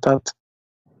 óránként, tehát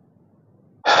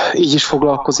így is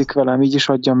foglalkozik velem, így is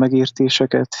adja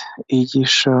megértéseket, így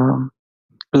is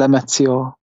lemetszi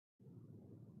a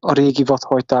régi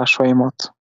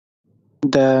vadhajtásaimat.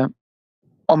 De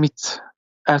amit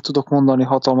el tudok mondani,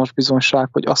 hatalmas bizonyság,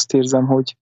 hogy azt érzem,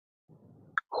 hogy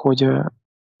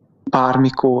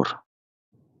bármikor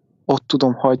ott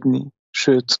tudom hagyni,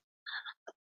 sőt,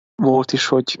 volt is,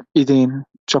 hogy idén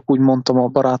csak úgy mondtam a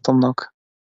barátomnak,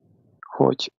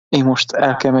 hogy én most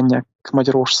el kell menjek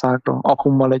Magyarországra,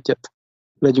 apummal egyet,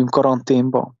 legyünk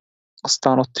karanténba.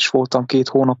 Aztán ott is voltam 2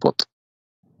 hónapot,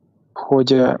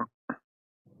 hogy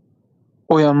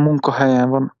olyan munkahelyen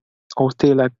van, ahol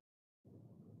tényleg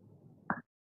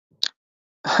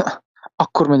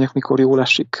akkor megyek, mikor jól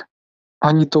esik.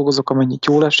 Annyit dolgozok, amennyit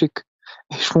jól esik,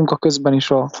 és munka közben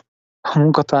is a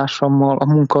munkatársammal, a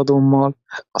munkadómmal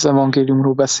az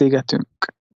evangéliumról beszélgetünk.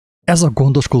 Ez a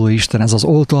gondoskodó Isten, ez az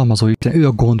oltalmazó Isten, ő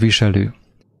a gondviselő.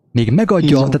 Még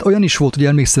megadja, tehát olyan is volt, hogy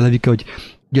emlékszel, Evike, hogy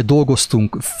ugye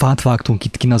dolgoztunk, fát vágtunk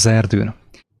itt kint az erdőn,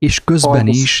 és közben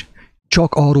is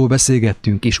csak arról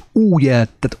beszélgettünk, és úgy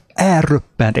tehát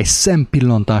elröppent, egy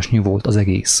szempillantásnyi volt az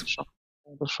egész.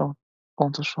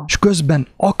 Pontosan. És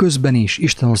közben is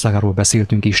Isten országáról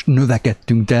beszéltünk, és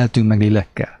növekedtünk, teltünk meg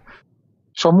lélekkel.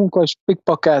 És a munka is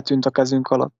pikpak eltűnt a kezünk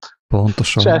alatt.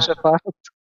 Pontosan. Se fáradt.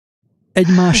 Egy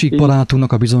másik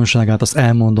barátunknak a bizonságát, azt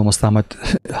elmondom, aztán majd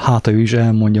hát ő is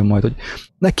elmondja majd, hogy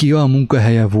neki olyan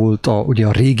munkahelye volt ugye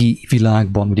a régi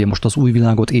világban, ugye most az új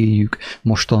világot éljük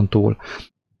mostantól.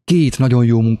 2 nagyon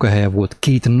jó munkahelye volt,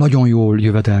 2 nagyon jól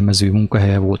jövedelmező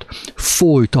munkahelye volt.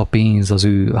 Folyt a pénz az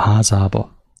ő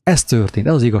házába. Ez történt,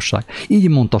 ez az igazság. Így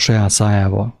mondta saját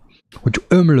szájával, hogy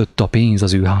ömlött a pénz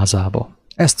az ő házába.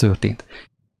 Ez történt.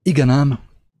 Igen ám,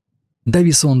 de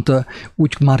viszont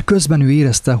úgy már közben ő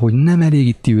érezte, hogy nem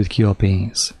elégíti őt ki a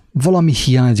pénz. Valami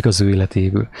hiányzik az ő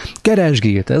életéből.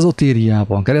 Keresgélt,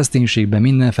 ezotériában, kereszténységben,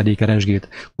 mindenfelé keresgélt,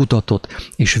 kutatott,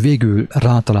 és végül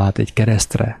rátalált egy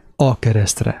keresztre,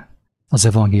 az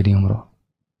evangéliumra.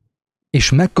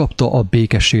 És megkapta a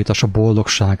békességet, a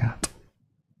boldogságát.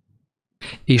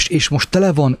 És most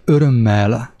tele van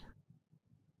örömmel,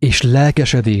 és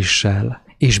lelkesedéssel,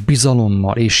 és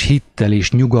bizalommal, és hittel,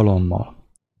 és nyugalommal.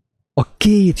 A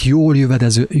 2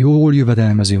 jól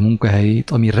jövedelmező munkahelyét,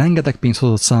 ami rengeteg pénzt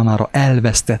hozott számára,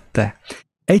 elvesztette.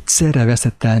 Egyszerre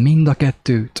vesztette el mind a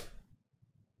 2.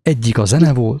 Egyik a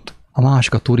zene volt, a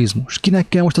másik a turizmus. Kinek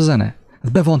kell most a zene?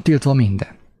 Hát be van tiltva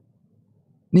minden.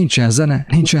 Nincsen zene,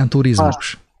 nincsen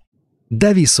turizmus.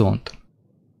 De viszont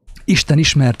Isten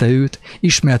ismerte őt,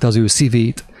 ismerte az ő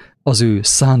szívét, az ő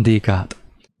szándékát,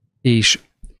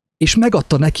 és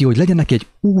megadta neki, hogy legyen neki egy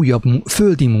újabb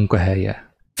földi munkahelye.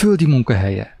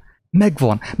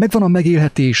 Megvan a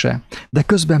megélhetése, de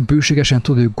közben bőségesen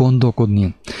tud ő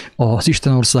gondolkodni az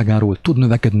Isten országáról, tud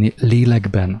növekedni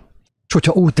lélekben. És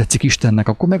hogyha úgy tetszik Istennek,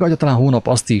 akkor megadja talán hónap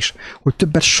azt is, hogy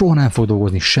többet soha nem fog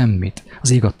dolgozni semmit az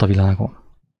ég adta világon.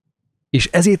 És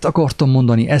ezért akartam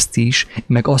mondani ezt is,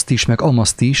 meg azt is, meg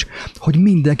amazt is, hogy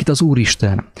mindenkit az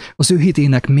Úristen az ő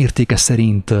hitének mértéke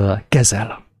szerint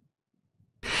kezel.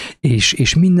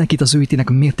 És mindenkit az ő hitének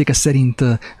mértéke szerint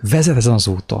vezet ezen az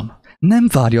úton. Nem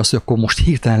várja azt, hogy akkor most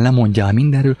hirtelen lemondjál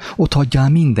mindenről, ott hagyjál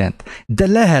mindent. De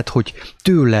lehet, hogy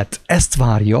tőled ezt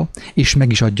várja, és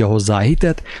meg is adja hozzá a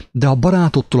hitet, de a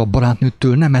barátodtól, a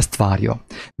barátnőtől nem ezt várja.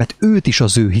 Mert őt is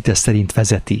az ő hite szerint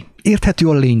vezeti. Érthető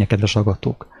a lényeg, kedves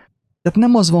hallgatók? Tehát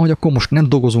nem az van, hogy akkor most nem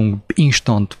dolgozunk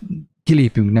instant,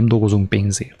 kilépünk, nem dolgozunk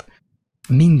pénzért.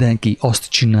 Mindenki azt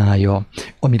csinálja,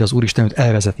 amire az Úristen őt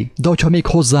elvezeti. De hogyha még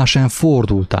hozzá sem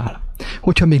fordultál,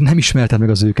 hogyha még nem ismerted meg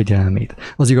az ő kegyelmét,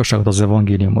 az igazságot, az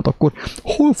evangéliumot, akkor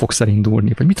hol fogsz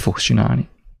elindulni, vagy mit fogsz csinálni?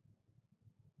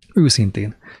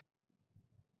 Őszintén.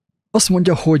 Azt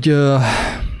mondja, hogy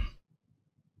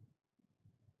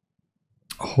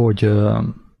 6.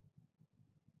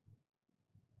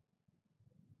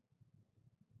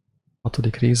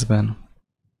 részben.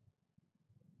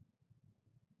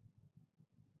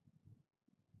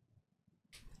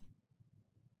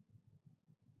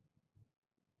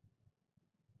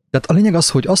 Tehát a lényeg az,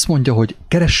 hogy azt mondja, hogy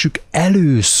keressük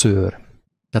először.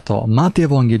 Tehát a Máté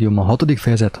evangélium a 6.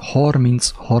 fejezet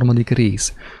 33.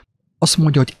 rész. Azt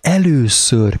mondja, hogy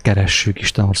először keressük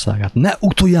Isten országát. Ne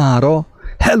utoljára,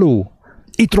 hello,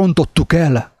 itt rontottuk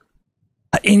el.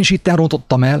 Hát én is itten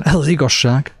rontottam el, ez az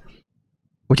igazság.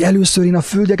 Hogy először én a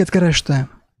földeket kerestem.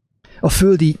 A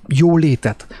földi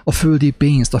jólétet, a földi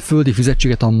pénzt, a földi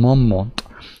fizetséget, a mammont,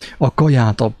 a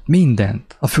kaját, a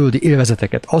mindent, a földi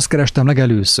élvezeteket. Azt kerestem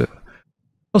legelőször.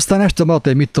 Aztán este maradt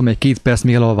egy 2 perc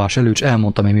még elalvás előtt, és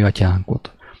elmondtam egy mi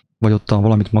atyánkot. Vagy ottan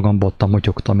valamit magamba ottan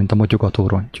motyogtam, mint a motyogató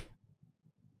ronty.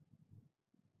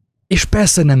 És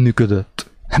persze nem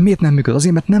működött. Hát miért nem működött?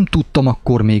 Azért, mert nem tudtam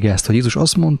akkor még ezt, hogy Jézus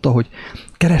azt mondta, hogy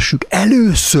keressük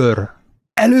először.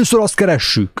 Először azt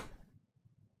keressük.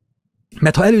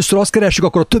 Mert ha először azt keressük,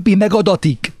 akkor a többi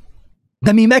megadatik.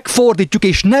 De mi megfordítjuk,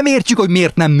 és nem értjük, hogy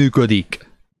miért nem működik.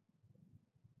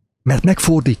 Mert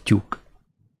megfordítjuk.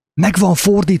 Meg van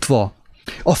fordítva.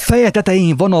 A feje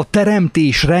tetején van a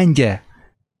teremtés rendje.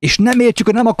 És nem értjük,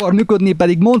 hogy nem akar működni,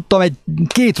 pedig mondtam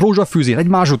 2 rózsafűzét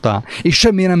egymás után, és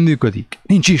semmi nem működik.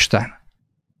 Nincs Isten.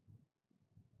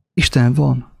 Isten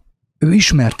van. Ő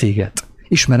ismer téged.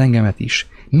 Ismer engemet is.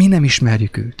 Mi nem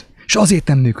ismerjük őt. És azért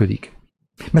nem működik.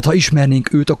 Mert ha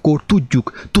ismernénk őt, akkor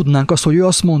tudnánk azt, hogy ő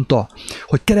azt mondta,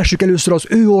 hogy keressük először az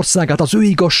ő országát, az ő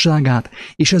igazságát,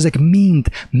 és ezek mind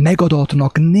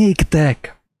megadatnak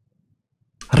néktek.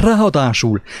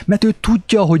 Ráadásul, mert ő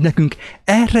tudja, hogy nekünk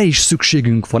erre is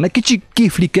szükségünk van. Egy kicsi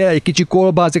kiflike, egy kicsi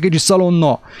kolbász, egy kicsi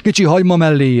szalonna, kicsi hagyma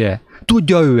melléje.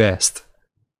 Tudja ő ezt.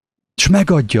 És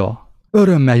megadja.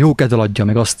 Örömmel, jókedvel adja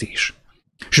meg azt is.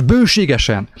 És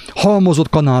bőségesen, halmozott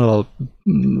kanállal,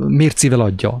 mércével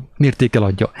adja, mértékkel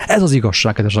adja. Ez az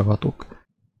igazság, kedves hallgatók.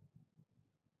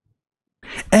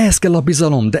 Ehhez kell a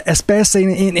bizalom, de ez persze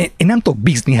én nem tudok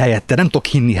bízni helyette, nem tudok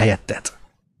hinni helyetted.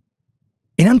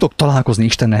 Én nem tudok találkozni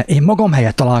Istennel, én magam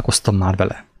helyett találkoztam már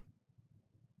vele.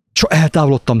 És ha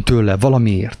eltávolodtam tőle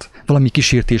valamiért, valami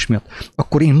kísértés miatt,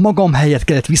 akkor én magam helyett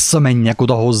kellett visszamenjek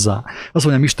oda hozzá. Azt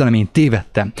mondjam, Istenem, én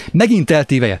tévedtem. Megint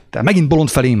eltévejettem, megint bolond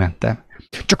felé mentem.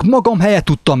 Csak magam helyett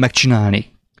tudtam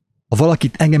megcsinálni. Ha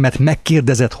valakit engemet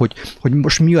megkérdezett, hogy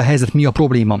most mi a helyzet, mi a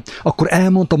probléma, akkor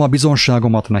elmondtam a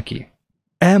bizonságomat neki.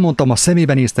 Elmondtam, a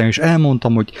szemébe néztem, és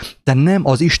elmondtam, hogy te nem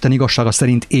az Isten igazsága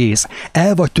szerint élsz.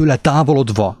 El vagy tőle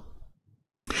távolodva.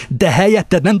 De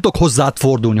helyetted nem tudok hozzám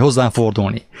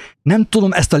fordulni. Nem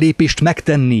tudom ezt a lépést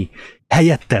megtenni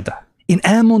helyetted. Én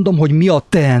elmondom, hogy mi a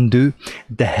teendő,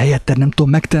 de helyetted nem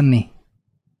tudom megtenni.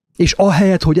 És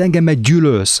ahelyett, hogy engemet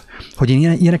gyűlölsz, hogy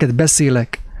én ilyeneket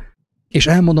beszélek, és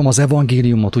elmondom az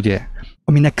evangéliumot, ugye,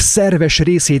 aminek szerves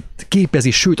részét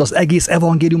képezi, sőt, az egész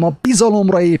evangélium a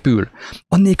bizalomra épül.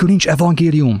 Annélkül nincs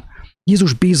evangélium.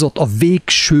 Jézus bízott a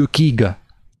végsőkig.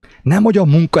 Nem, hogy a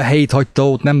munkahelyét hagyta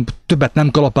ott, többet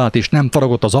nem kalapált és nem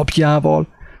faragott az apjával,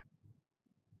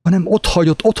 hanem ott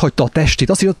hagyta a testét.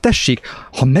 Azt mondja, tessék,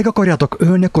 ha meg akarjátok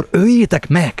ölni, akkor öljétek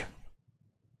meg.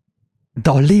 De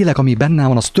a lélek, ami bennem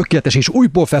van, az tökéletes, és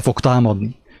újból fel fog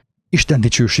támadni. Isten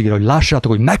dicsőségére, hogy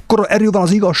lássátok, hogy mekkora erő van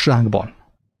az igazságban.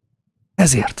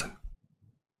 Ezért.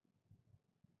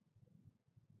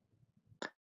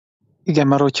 Igen,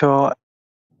 mert hogyha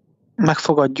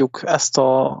megfogadjuk ezt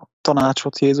a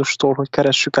tanácsot Jézustól, hogy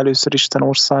keressük először Isten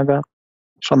országát,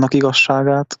 és annak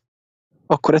igazságát,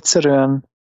 akkor egyszerűen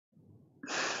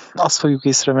azt fogjuk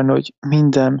észrevenni, hogy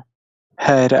minden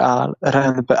helyre áll,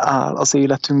 rendbe áll az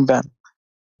életünkben.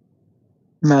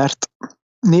 mert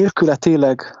nélküle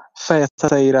tényleg feje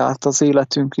tetejére állt az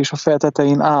életünk, és a feje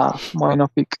tetején áll mai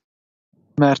napig,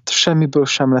 mert semmiből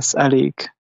sem lesz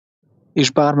elég,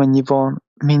 és bármennyi van,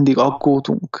 mindig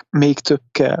aggódunk, még több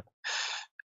kell.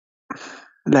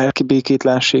 Lelki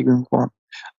békétlenségünk van,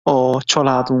 a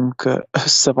családunk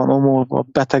össze van omolva,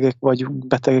 betegek vagyunk,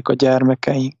 betegek a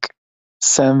gyermekeink,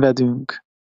 szenvedünk,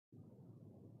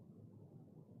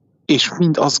 és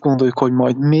mind azt gondoljuk, hogy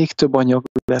majd még több anyag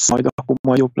lesz, majd akkor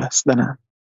majd jobb lesz, de nem.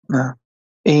 Nem.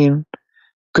 Én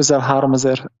közel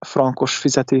 3000 frankos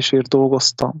fizetésért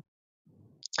dolgoztam.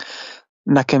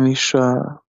 Nekem is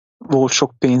volt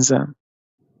sok pénzem,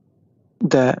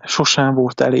 de sosem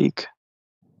volt elég.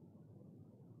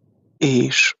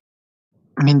 És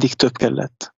mindig több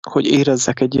kellett, hogy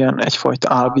érezzek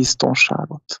egyfajta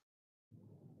álbiztonságot.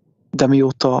 De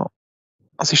mióta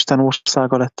az Isten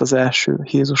országa lett az első,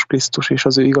 Jézus Krisztus és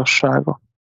az ő igazsága,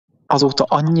 azóta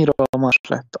annyira más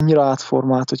lett, annyira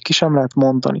átformált, hogy ki sem lehet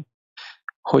mondani,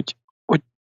 hogy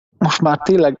most már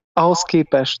tényleg ahhoz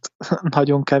képest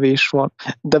nagyon kevés van,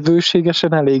 de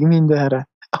bőségesen elég mindenre,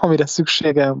 amire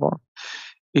szükségem van.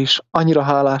 És annyira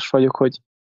hálás vagyok,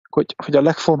 hogy a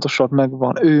legfontosabb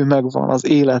megvan, ő megvan, az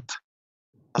élet,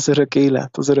 az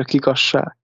örök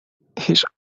igazság. És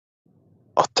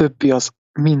a többi az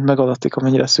mind megadatik,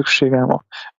 amennyire szükségem van.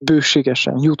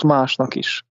 Bőségesen, jut másnak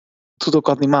is. Tudok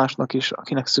adni másnak is,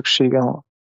 akinek szüksége van.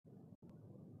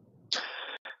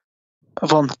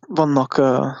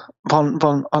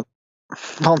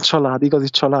 Van család, igazi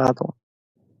családom.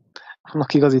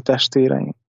 Vannak igazi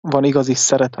testvéreim. Van igazi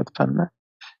szeretet benne.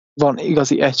 Van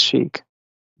igazi egység.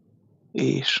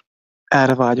 És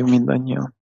erre vágyunk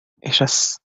mindannyian. És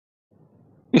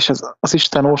ez az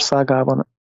Isten országában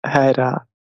helyreáll.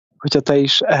 Hogyha te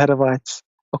is erre vágysz,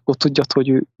 akkor tudjad, hogy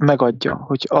ő megadja,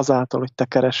 hogy azáltal, hogy te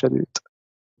keresed őt.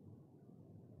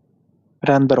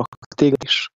 Rendbe rak téged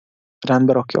is,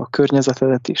 rendbe rakja a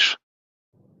környezetedet is,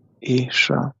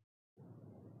 és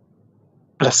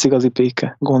lesz igazi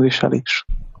béke, gondviselés.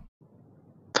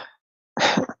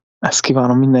 Ezt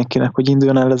kívánom mindenkinek, hogy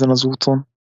induljon el ezen az úton,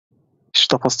 és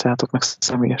tapasztaljátok meg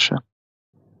személyesen.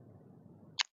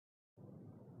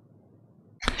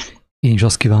 Én is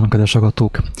azt kívánom, kedves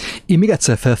hallgatók. Én még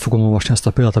egyszer fel fogom olvasni ezt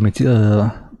a példát, amit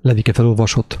Levike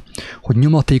felolvasott, hogy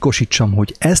nyomatékosítsam,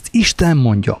 hogy ezt Isten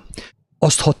mondja.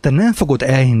 Azt, ha te nem fogod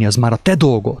elhinni, az már a te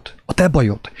dolgod, a te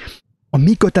bajod. A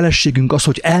mi kötelességünk az,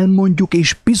 hogy elmondjuk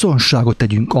és bizonságot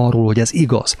tegyünk arról, hogy ez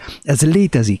igaz, ez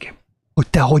létezik. Hogy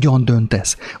te hogyan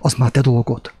döntesz, az már te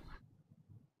dolgod.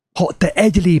 Ha te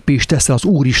egy lépést teszel az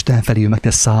Úristen felé, ő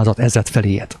megtesz 100, 1000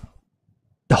 feléjét.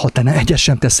 De ha te ne egyet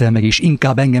sem teszel meg, és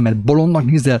inkább engemet bolondnak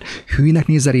nézel, hűnek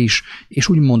nézel, és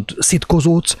úgymond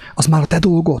szitkozódsz, az már a te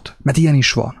dolgod, mert ilyen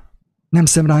is van. Nem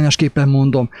szemrányásképpen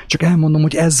mondom, csak elmondom,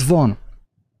 hogy ez van.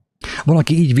 Van,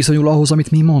 aki így viszonyul ahhoz,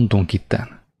 amit mi mondunk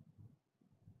itten.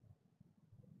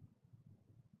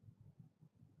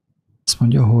 Azt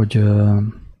mondja, hogy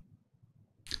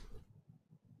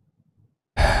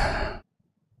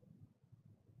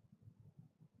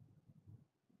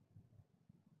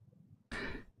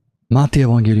Máté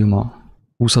evangéliuma,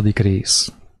 20.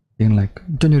 rész. Tényleg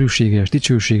gyönyörűséges,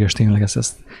 dicsőséges, tényleg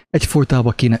ezt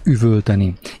egyfolytában kéne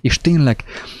üvölteni. És tényleg,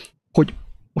 hogy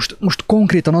most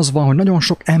konkrétan az van, hogy nagyon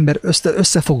sok ember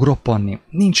össze fog roppanni.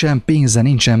 Nincsen pénze,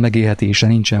 nincsen megélhetése,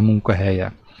 nincsen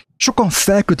munkahelye. Sokan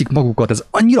felkötik magukat, ez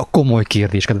annyira komoly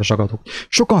kérdés, kedves hallgatók.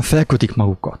 Sokan felkötik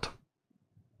magukat.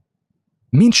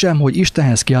 Mint sem, hogy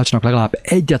Istenhez kiáltsanak legalább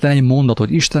egyetlen egy mondatot,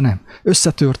 hogy Istenem,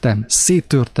 összetörtem,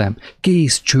 széttörtem,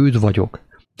 kész, csőd vagyok.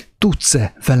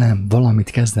 Tudsz-e velem valamit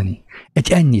kezdeni?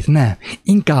 Egy ennyit, ne.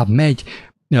 Inkább megy,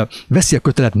 veszi a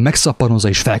kötelet, megszaporonozza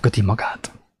és felköti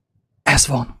magát. Ez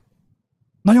van.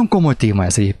 Nagyon komoly téma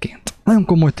ez egyébként. Nagyon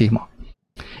komoly téma.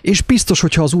 És biztos,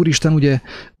 hogyha az Úristen ugye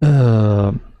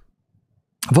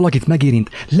valakit megérint,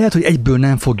 lehet, hogy egyből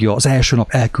nem fogja az első nap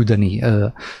elküldeni,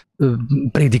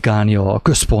 prédikálni a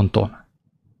központon.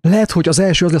 Lehet, hogy az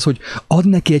első az lesz, hogy ad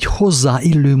neki egy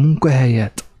hozzáillő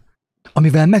munkahelyet,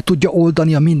 amivel meg tudja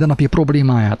oldani a mindennapi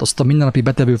problémáját, azt a mindennapi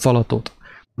betevő falatot.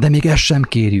 De még ezt sem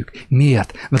kérjük.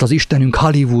 Miért? Mert az Istenünk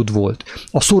Hollywood volt,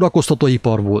 a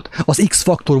szórakoztatóipar volt, az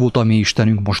X-faktor volt a mi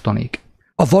Istenünk mostanig.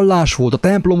 A vallás volt, a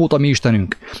templom volt a mi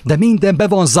Istenünk, de minden be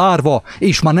van zárva,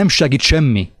 és már nem segít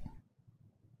semmi.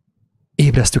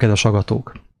 Ébresztő, kedves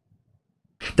hallgatók.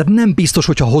 Tehát nem biztos,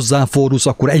 hogyha hozzám fordulsz,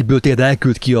 akkor egyből téged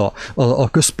elküld ki a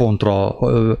központra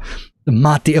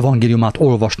Máté evangéliumát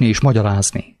olvasni és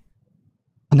magyarázni.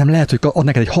 Hanem lehet, hogy ad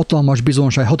neked egy hatalmas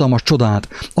bizonság, hatalmas csodát,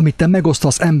 amit te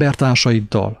megosztasz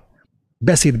embertársaiddal.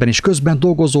 Beszédben is közben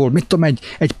dolgozol, mit tudom,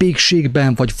 egy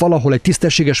pékségben, vagy valahol egy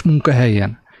tisztességes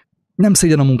munkahelyen. Nem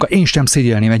szégyen a munka, én sem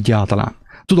szégyelném egyáltalán.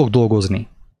 Tudok dolgozni.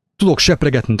 Tudok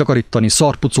sepregetni, takarítani,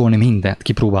 szarpucolni, mindent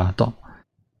kipróbáltam.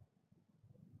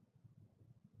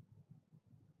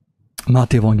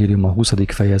 Máté evangélium a 20.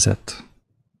 fejezet.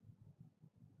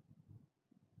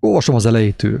 Olvasom az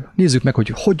elejétől. Nézzük meg,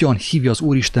 hogy hogyan hívja az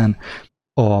Úristen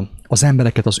az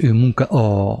embereket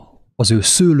az ő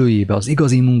szőlőjébe, az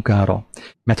igazi munkára,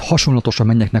 mert hasonlatos a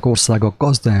mennyeknek országa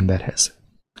gazda emberhez,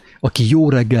 aki jó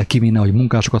reggel kivinne, hogy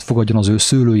munkásokat fogadjon az ő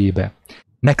szőlőjébe,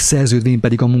 megszerződvén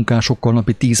pedig a munkásokkal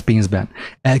napi 10 pénzben,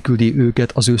 elküldi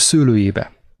őket az ő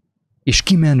szőlőjébe, és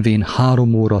kimenvén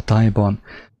 3 óra tájban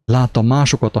látta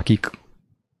másokat, akik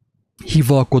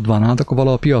hivalkodván álltak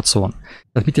vala a piacon.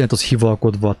 Tehát mit jelent az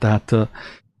hivalkodva? Tehát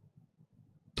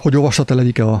hogy olvastat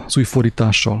eledik az új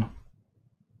fordítással?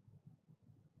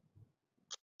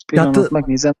 Tehát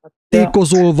megnézem.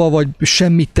 tékozolva, vagy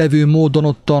semmit tevő módon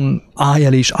ottan állj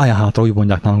el és állj hátra, úgy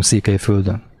mondják nálunk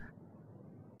Székelyföldön.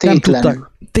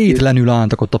 Tétlenül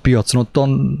álltak ott a piacon,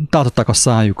 ottan tátották a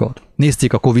szájukat,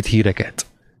 nézték a Covid híreket.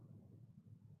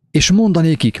 És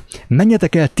mondanékik,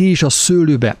 menjetek el ti is a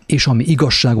szőlőbe, és ami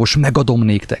igazságos, megadom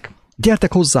néktek.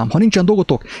 Gyertek hozzám, ha nincsen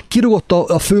dolgotok, kirúgott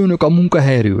a főnök a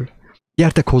munkahelyről.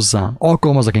 Gyertek hozzám,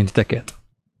 alkalmazok én titeket.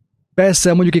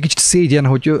 Persze mondjuk egy kicsit szégyen,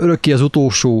 hogy örökké az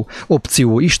utolsó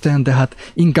opció Isten, de hát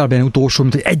inkább ilyen utolsó,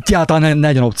 mint hogy egyáltalán ne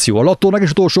legyen opció. A Latornak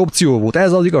is utolsó opció volt,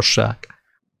 ez az igazság.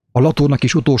 A Latornak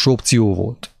is utolsó opció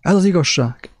volt, ez az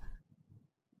igazság.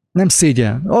 Nem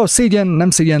szégyen, nem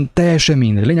szégyen, teljesen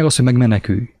mindegy. Lényeg az, hogy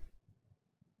megmenekülj.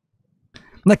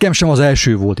 Nekem sem az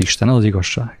első volt Isten, az az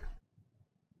igazság.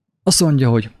 Azt mondja,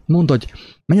 hogy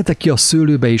menjetek ki a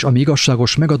szőlőbe is, ami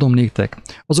igazságos, megadom néktek,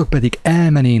 azok pedig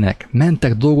elmenének,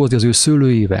 mentek dolgozni az ő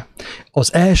szőlőjébe.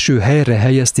 Az első helyre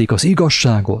helyezték az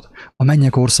igazságot, a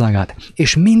mennyek országát,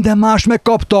 és minden mást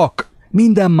megkaptak,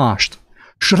 minden mást.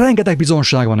 És rengeteg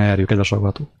bizonság van erről, kedves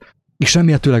hallgatók. És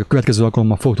remélhetőleg a következő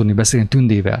alkalommal fog tudni beszélni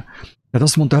Tündével. Tehát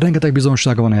azt mondta, rengeteg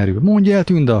bizonsága van erről. Mondja el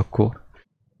Tünde akkor.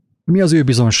 Mi az ő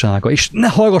bizonsága? És ne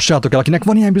hallgassátok el, akinek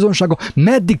van ilyen bizonsága,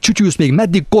 meddig csücsülsz még,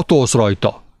 meddig kotolsz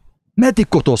rajta. Meddig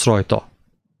kotolsz rajta?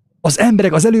 Az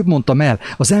emberek, az előbb mondtam el,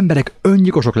 az emberek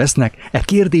öngyilkosok lesznek e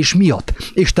kérdés miatt,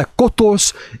 és te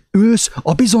kotolsz, ülsz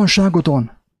a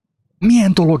bizonságodon.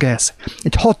 Milyen dolog ez?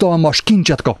 Egy hatalmas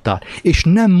kincset kaptál, és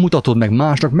nem mutatod meg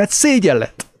másnak, mert szégyen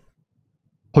lett.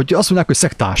 Hogy azt mondják, hogy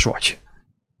szektárs vagy.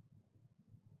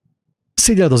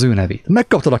 Szégyelled az ő nevét.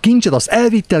 Megkaptad a kincset, azt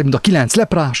elvitted, mint a 9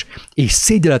 leprás, és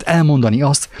szégyelled elmondani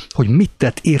azt, hogy mit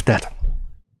tett érted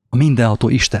a mindenható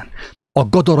Isten. A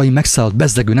gadarai megszállt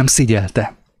bezzegő nem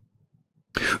szégyelte.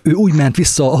 Ő úgy ment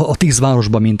vissza a 10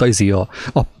 városba, mint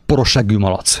a porosságű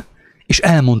malac. És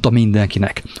elmondta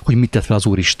mindenkinek, hogy mit tett fel az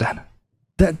Úristen.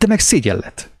 De te meg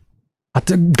szégyelled.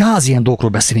 Hát gáz ilyen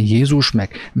dolgokról beszélni, Jézus,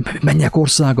 meg mennyek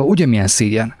országa, ugye milyen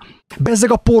szégyen?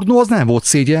 Bezzeg a pornó, az nem volt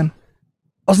szégyen.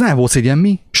 Az nem volt szégyen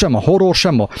mi? Sem a horror,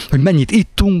 hogy mennyit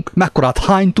ittunk, mekkorát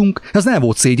hánytunk, ez nem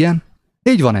volt szégyen.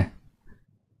 Így van-e?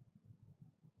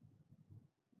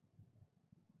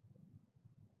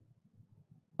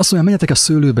 Azt mondja, menjetek a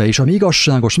szőlőbe, és ami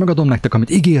igazságos, megadom nektek, amit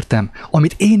ígértem,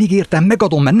 amit én ígértem,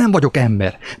 megadom, mert nem vagyok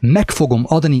ember. Meg fogom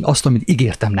adni azt, amit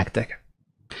ígértem nektek.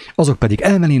 Azok pedig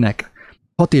elmenének,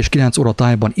 6 és 9 óra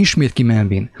tájban ismét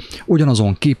kimenvén,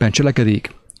 ugyanazon képen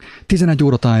cselekedik, 11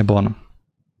 óra tájban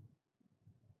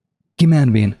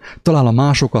kimenvén talál a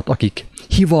másokat, akik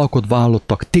hivalkodva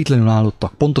állottak, tétlenül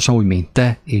állottak, pontosan úgy, mint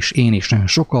te és én és nagyon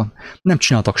sokan, nem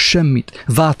csináltak semmit,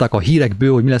 várták a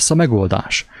hírekből, hogy mi lesz a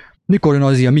megoldás. Mikor jön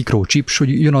az ilyen mikrochips,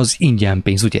 hogy jön az ingyen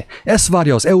pénz, ugye? Ezt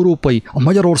várja az európai, a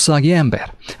magyarországi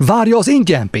ember. Várja az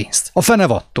ingyen pénzt, a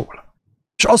fenevattól.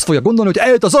 És azt fogja gondolni, hogy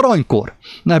eljött az aranykor.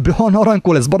 Ha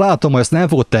aranykor lesz, barátom, ezt nem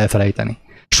fogod te elfelejteni.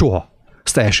 Soha.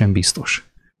 Ez teljesen biztos.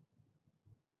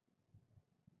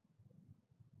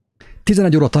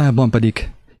 11 óra tájban pedig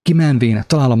kimenvén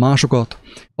talál a másokat,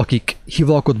 akik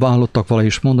hivalkodva állottak vala,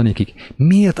 és mondanékik,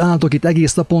 miért álltok itt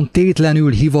egész napon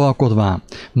tétlenül hivalkodván?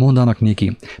 Mondanak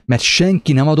néki, mert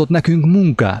senki nem adott nekünk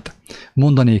munkát.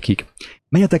 Mondanékik,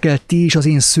 menjetek el ti is az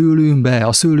én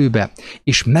szőlőbe,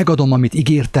 és megadom, amit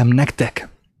ígértem nektek.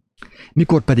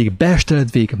 Mikor pedig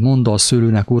beesteledvék, mondta a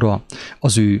szőlőnek ura,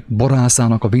 az ő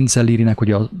borászának, a vincellérinek,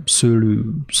 hogy a szőlő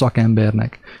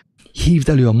szakembernek, hívd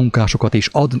elő a munkásokat, és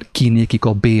add ki nékik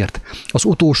a bért, az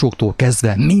utolsóktól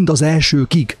kezdve, mind az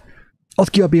elsőkig. Add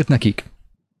ki a bért nekik.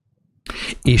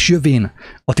 És jövén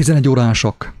a 11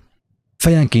 órások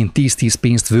fejenként 10-10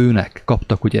 pénzt vőnek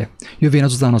kaptak, ugye. Jövén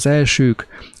azután az elsők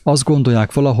azt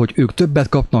gondolják valahogy ők többet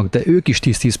kapnak, de ők is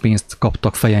 10-10 pénzt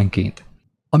kaptak fejenként.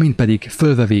 Amint pedig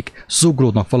fölvevék,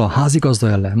 zuglódnak vala a házigazda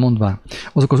ellen, mondván,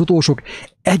 azok az utolsók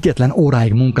egyetlen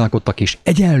óráig munkálkodtak, és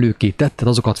egyenlőkké tetted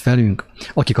azokat felünk,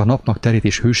 akik a napnak terét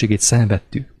és hőségét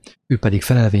szenvedtük. Ő pedig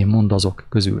felelvén mond azok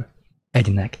közül.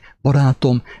 Egynek,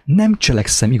 barátom, nem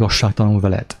cselekszem igazságtalanul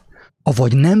veled.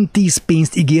 Avagy nem 10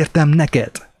 pénzt ígértem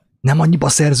neked? Nem annyiba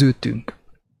szerződtünk?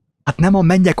 Hát nem a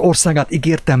mennyek országát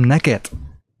ígértem neked?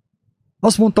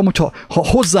 Azt mondtam, hogy ha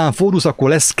hozzám fordulsz, akkor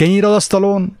lesz kenyér az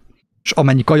asztalon, és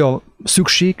amennyi kaja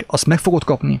szükség, azt meg fogod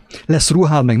kapni. Lesz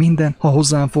ruhád meg minden, ha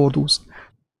hozzám fordulsz.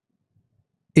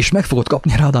 És meg fogod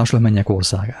kapni ráadásul a mennyek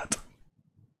országát.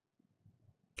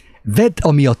 Vedd,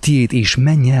 ami a tiéd, és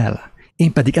menj el.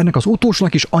 Én pedig ennek az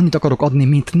utolsónak is annyit akarok adni,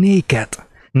 mint néked.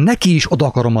 Neki is oda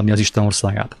akarom adni az Isten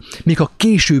országát. Még ha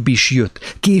később is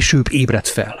jött, később ébredt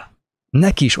fel.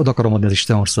 Neki is oda akarom adni az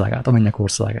Isten országát, a mennyek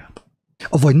országát.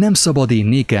 Avagy nem szabad én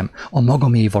nékem a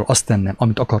magaméval azt tennem,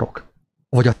 amit akarok.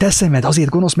 Vagy a te szemed azért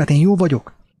gonosz, mert én jó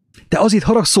vagyok. Te azért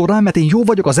haragszol rám, mert én jó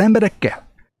vagyok az emberekkel.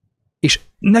 És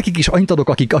nekik is annyit adok,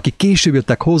 akik később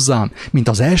jöttek hozzám, mint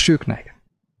az elsőknek.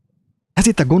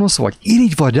 Ezért te gonosz vagy,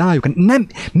 irigy vagy rájuk. Nem,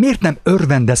 miért nem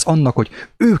örvendesz annak, hogy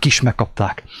ők is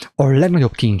megkapták a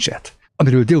legnagyobb kincset,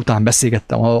 amiről délután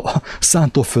beszélgettem, a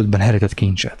szántóföldben heretett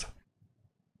kincset.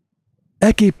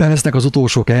 Ekképpen lesznek az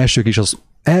utolsók elsők és az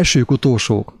elsők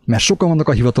utolsók, mert sokan vannak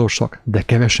a hivatalosak, de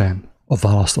kevesen a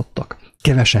választottak.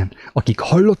 Kevesen, akik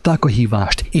hallották a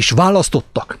hívást, és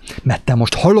választottak, mert te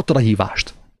most hallottad a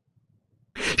hívást.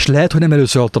 És lehet, hogy nem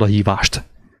először hallottad a hívást,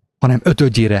 hanem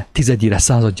 5-ödjére, 10-edjére,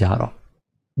 100-adjára.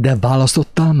 De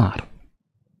választottál már?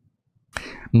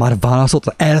 Már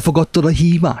választottál? Elfogadtad a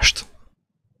hívást?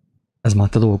 Ez már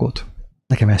te dolgod.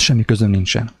 Nekem ez semmi közöm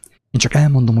nincsen. Én csak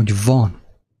elmondom, hogy van.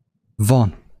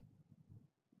 Van.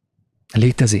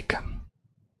 Létezik.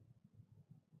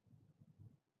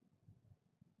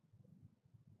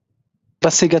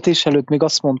 Beszélgetés előtt még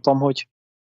azt mondtam, hogy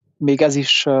még ez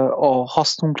is a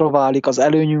hasznunkra válik, az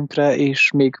előnyünkre,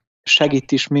 és még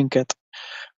segít is minket,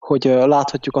 hogy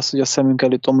láthatjuk azt, hogy a szemünk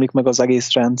előtt omlik meg az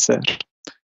egész rendszer.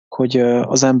 Hogy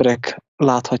az emberek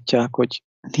láthatják, hogy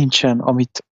nincsen,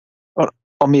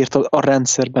 amiért a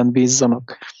rendszerben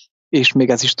bízzanak, és még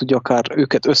ez is tudja akár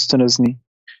őket ösztönözni,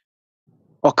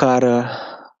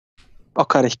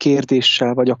 akár egy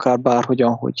kérdéssel, vagy akár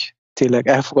bárhogyan, hogy tényleg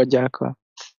elfogadják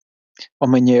a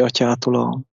mennyei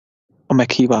atyától a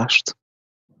meghívást.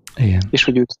 Igen. És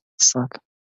hogy őt hisszák.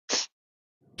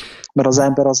 Mert az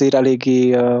ember azért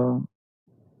eléggé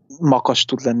makas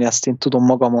tud lenni, ezt én tudom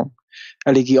magamon.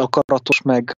 Eléggé akaratos,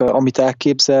 meg amit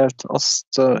elképzelt,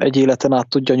 azt egy életen át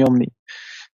tudja nyomni,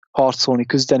 harcolni,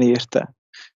 küzdeni érte.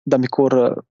 De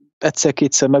amikor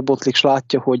egyszer-kétszer megbotlik, és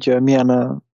látja, hogy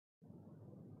milyen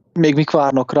még mik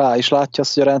várnak rá, és látja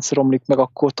azt, hogy a rendszer omlik meg,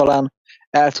 akkor talán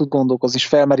el tud gondolkozni, és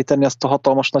felmeríteni azt a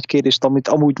hatalmas nagy kérdést, amit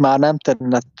amúgy már nem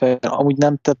tenne fel, amúgy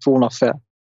nem tett volna fel.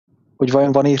 Hogy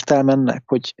vajon van értelme ennek,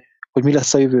 hogy mi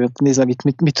lesz a jövő, nézd meg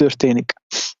itt, mi történik.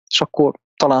 És akkor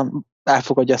talán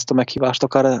elfogadja ezt a meghívást,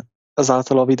 akár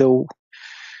ezáltal a videó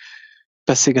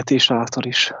beszélgetés által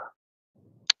is.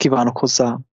 Kívánok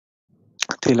hozzá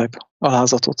tényleg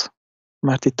alázatot,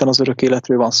 mert itten az örök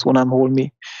életről van szó, nem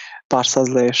holmi pár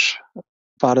százlejes,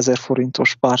 pár ezer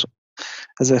forintos, pár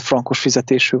ezer frankos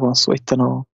fizetésről van szó, itten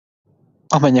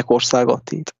a mennyek országa a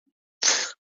tiéd.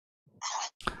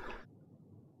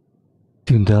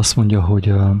 Tünde azt mondja,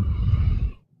 hogy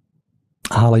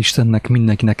hála Istennek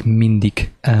mindenkinek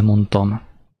mindig elmondtam,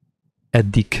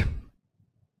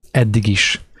 eddig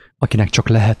is, akinek csak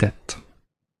lehetett.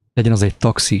 Legyen az egy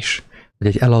taxis, vagy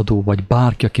egy eladó, vagy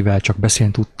bárki, akivel csak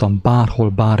beszélni tudtam, bárhol,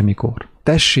 bármikor.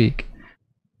 Tessék!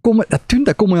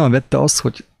 Tünde komolyan vette azt,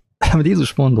 hogy amit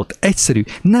Jézus mondott, egyszerű,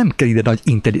 nem kell ide nagy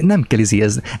nem kell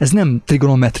ez nem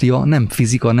trigonometria, nem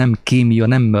fizika, nem kémia,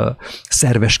 nem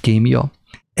szerves kémia.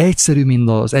 Egyszerű, mint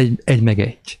az egy meg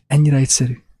egy. Ennyire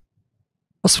egyszerű.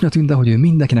 Azt mondja Tünde, hogy ő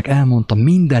mindenkinek elmondta,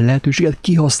 minden lehetőséget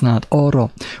kihasznált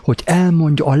arra, hogy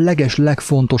elmondja a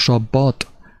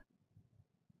legfontosabbat.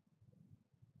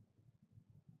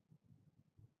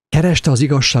 Kereste az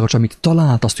igazságot, amit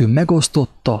talált, azt ő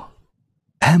megosztotta.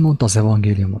 Elmondta az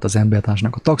evangéliumot az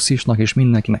embertársnak, a taxisnak és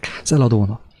mindenkinek, az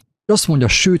eladónak. És azt mondja,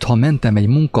 sőt, ha mentem egy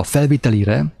munka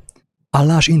felvitelire,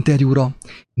 állásinterjúra,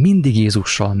 mindig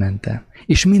Jézussal mentem.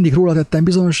 És mindig róla tettem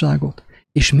bizonyságot.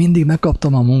 És mindig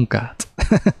megkaptam a munkát.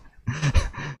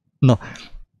 Na,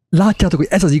 látjátok, hogy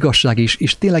ez az igazság is,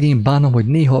 és tényleg én bánom, hogy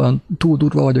néha olyan túl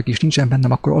durva vagyok, és nincsen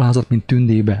bennem akkor alázat, mint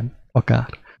Tündében, akár.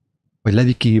 Vagy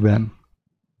Levikében.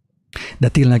 De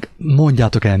tényleg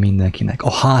mondjátok el mindenkinek,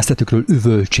 a háztetőkről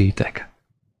üvölcsétek,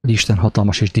 hogy Isten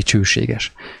hatalmas és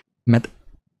dicsőséges. Mert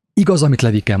Igaz, amit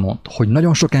Levike mond, hogy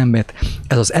nagyon sok embert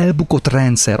ez az elbukott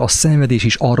rendszer, a szenvedés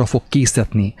is arra fog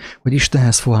késztetni, hogy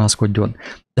Istenhez fohászkodjon,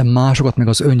 de másokat meg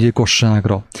az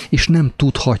öngyilkosságra, és nem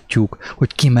tudhatjuk,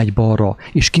 hogy ki megy balra,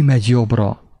 és ki megy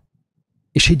jobbra.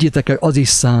 És higgyétek el, az is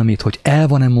számít, hogy el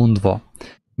van-e mondva,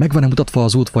 meg van-e mutatva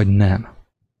az út, vagy nem.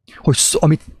 Hogy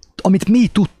amit mi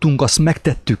tudtunk, azt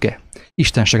megtettük-e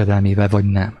Isten segedelmével, vagy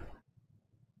nem.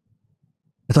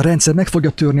 Tehát a rendszer meg fogja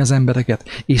törni az embereket,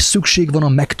 és szükség van a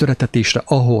megtöretetésre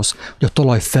ahhoz, hogy a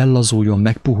talaj fellazuljon,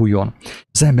 megpuhuljon.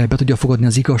 Az ember be tudja fogadni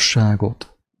az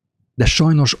igazságot. De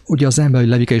sajnos ugye az ember, hogy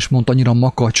Levike is mondta, annyira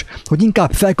makacs, hogy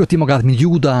inkább felköti magát, mint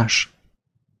Júdás.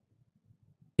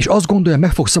 És azt gondolja,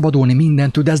 meg fog szabadulni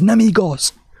mindentől, de ez nem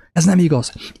igaz. Ez nem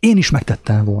igaz. Én is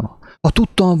megtettem volna. Ha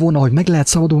tudtam volna, hogy meg lehet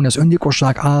szabadulni az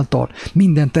öngyilkosság által,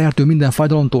 minden tertől, minden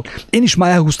fájdalomtól, én is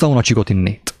már elhúztam volna a csikot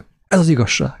innét. Ez az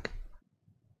igazság.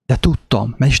 De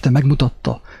tudtam, mert Isten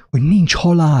megmutatta, hogy nincs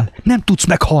halál, nem tudsz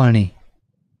meghalni.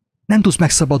 Nem tudsz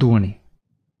megszabadulni.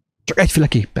 Csak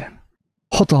egyféleképpen.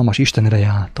 Hatalmas Isten ereje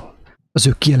által. Az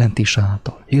ő kijelentése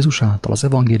által. Jézus által, az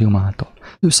evangélium által.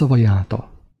 Ő szavai által.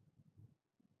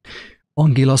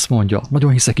 Angél azt mondja,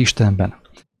 nagyon hiszek Istenben.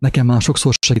 Nekem már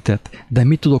sokszor segített, de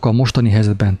mit tudok a mostani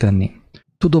helyzetben tenni?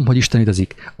 Tudom, hogy Isten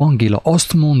idezik. Angéla,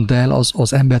 azt mondd el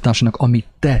az embertársának, amit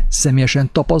te személyesen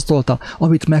tapasztaltál,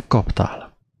 amit megkaptál.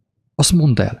 Azt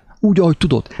mondd el, úgy, ahogy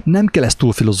tudod, nem kell ezt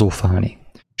túl filozófálni.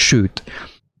 Sőt,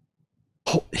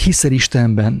 ha hiszel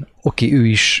Istenben, oké, ő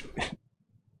is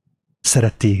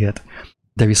szeret téged,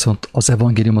 de viszont az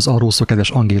evangélium az arról szól, kedves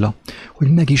Angéla,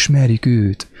 hogy megismerjük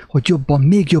őt, hogy jobban,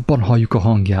 még jobban halljuk a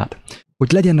hangját,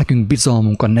 hogy legyen nekünk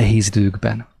bizalmunk a nehéz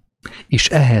időkben. És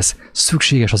ehhez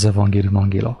szükséges az evangélium,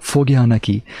 Angéla. Fogjál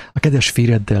neki, a kedves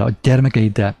férjeddel, a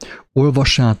gyermekeiddel,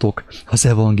 olvassátok az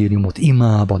evangéliumot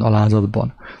imában,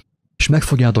 alázatban, és meg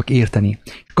fogjátok érteni,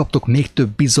 és kaptok még több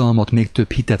bizalmat, még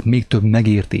több hitet, még több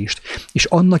megértést, és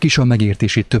annak is a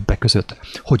megértését többek között,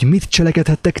 hogy mit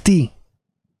cselekedhettek ti?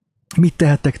 Mit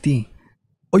tehettek ti?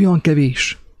 Olyan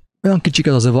kevés, olyan kicsik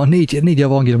az négy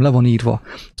evangélium le van írva,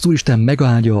 az Úristen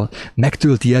megáldja,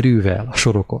 megtölti erővel a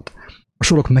sorokat. A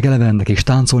sorok megelevennek és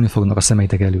táncolni fognak a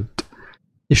szemeitek előtt.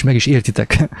 És meg is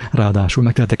értitek, ráadásul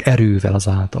megteltek erővel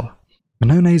azáltal.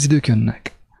 Mert nagyon nehéz idők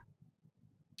jönnek.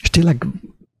 És tényleg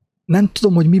nem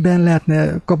tudom, hogy miben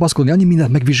lehetne kapaszkodni, annyi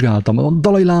mindent megvizsgáltam. A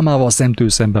Dalai Lámával szemtől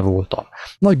szembe voltam.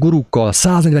 Nagy gurukkal,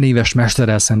 140 éves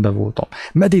mesterrel szembe voltam.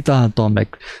 Meditáltam,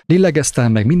 meg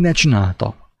lélegeztem, meg mindent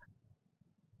csináltam.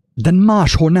 De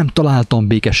máshol nem találtam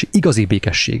igazi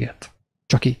békességet.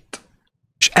 Csak itt.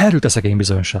 És erről teszek én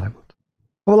bizonyságot.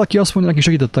 Ha valaki azt mondja, neki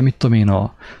segítettem, mit tudom én,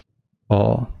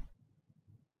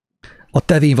 a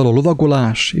tevén való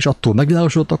lovagolás, és attól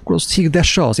megvilágosodott, akkor azt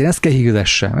hirdesse az, én ezt kell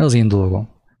hirdessem, ez az én dolgom.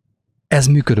 Ez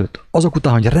működött. Azok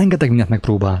után, hogy rengeteg mindent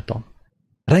megpróbáltam.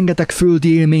 Rengeteg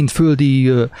földi élményt,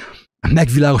 földi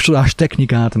megvilágosodás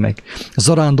technikát, meg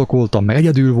zarándokoltam, meg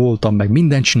egyedül voltam, meg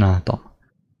mindent csináltam.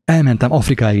 Elmentem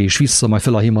Afrikáig is vissza, majd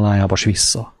fel a Himalájába is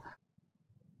vissza.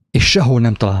 És sehol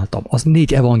nem találtam. Az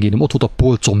 4 evangélium ott volt a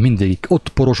polcon mindig, ott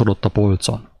porosodott a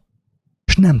polcon.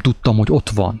 És nem tudtam, hogy ott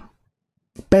van.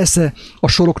 Persze a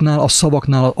soroknál, a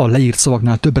szavaknál, a leírt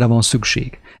szavaknál többre van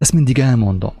szükség. Ezt mindig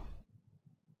elmondom.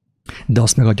 De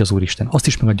azt megadja az Úristen, azt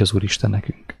is megadja az Úristen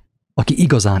nekünk. Aki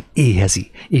igazán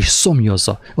éhezi, és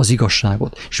szomjazza az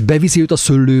igazságot, és beviszi őt a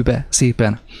szőlőbe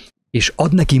szépen, és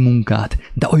ad neki munkát,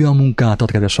 de olyan munkát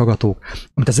ad, kedves hallgatók,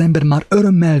 amit az ember már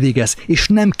örömmel végez, és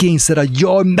nem kényszered,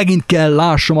 jaj, megint kell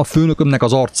lássam a főnökömnek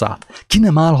az arcát. Ki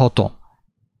nem állhatom.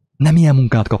 Nem ilyen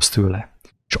munkát kapsz tőle.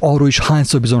 És arról is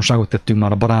hányszor bizonságot tettünk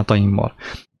már a barátaimmal.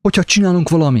 Hogyha csinálunk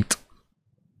valamit,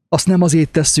 azt nem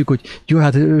azért tesszük, hogy jó,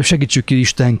 hát segítsük ki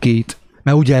Istenkét,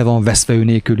 mert ugye el van veszve ő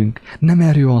nélkülünk. Nem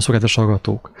erről van szó, kedves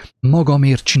hallgatók.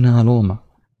 Magamért csinálom.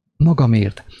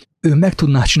 Magamért. Ő meg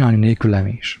tudná csinálni nélkülem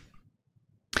is.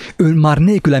 Ő már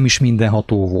nélkülem is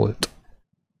mindenható volt.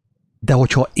 De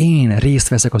hogyha én részt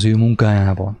veszek az ő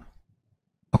munkájában,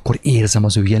 akkor érzem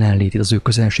az ő jelenlétét, az ő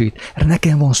közelségét.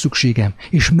 Nekem van szükségem,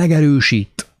 és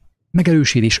megerősít.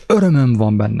 Megerősít, és örömöm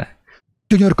van benne.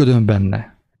 Gyönyörködöm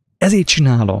benne. Ezért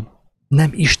csinálom. Nem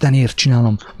Istenért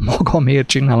csinálom, magamért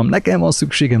csinálom. Nekem van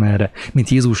szükségem erre, mint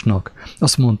Jézusnak.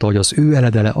 Azt mondta, hogy az ő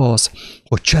eredele az,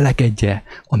 hogy cselekedje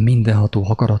a mindenható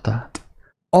akaratát.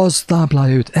 Az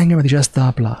táplálja őt, engemet is ezt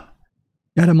táplál.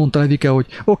 Erre mondta Levike, hogy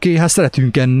oké, hát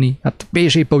szeretünk enni, hát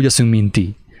és éppen úgy eszünk, mint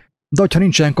ti. De ha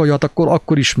nincsen kajat,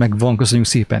 akkor is megvan, köszönjük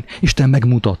szépen. Isten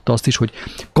megmutatta azt is, hogy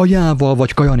kajával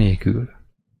vagy kaja nélkül.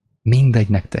 Mindegy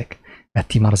nektek, mert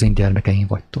ti már az én gyermekeim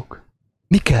vagytok.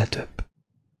 Mi kell több?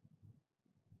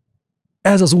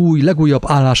 Ez az legújabb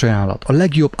állásajánlat, a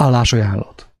legjobb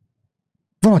állásajánlat.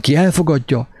 Van, aki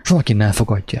elfogadja, és van, aki nem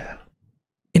fogadja el.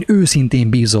 Én őszintén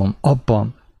bízom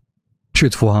abban,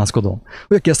 sőt fohászkodom,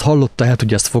 hogy aki ezt hallotta, el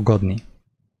tudja ezt fogadni.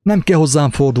 Nem kell hozzám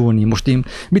fordulni, most én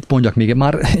mit mondjak még,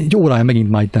 már egy órája megint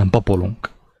már itt papolunk.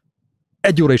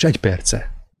 1 óra és 1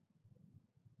 perce.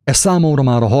 Ez számomra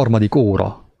már a 3.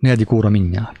 óra, 4. óra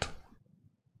mindjárt.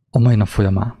 A mai nap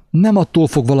folyamán. Nem attól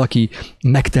fog valaki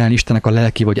megtelni Istennek a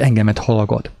lelki, vagy engemet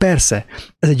hallgat. Persze,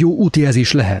 ez egy jó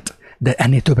útjelzés lehet, de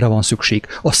ennél többre van szükség.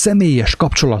 A személyes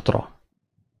kapcsolatra.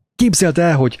 Képzeld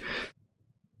el,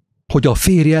 hogy a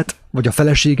férjet, vagy a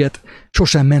feleséget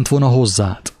sosem ment volna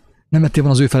hozzád. Nem lettél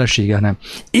volna az ő felesége, nem.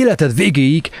 Életed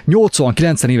végéig,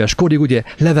 80-90 éves korig, ugye,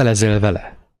 levelezel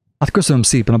vele. Hát köszönöm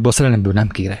szépen, abból a szerelemből nem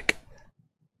kérek.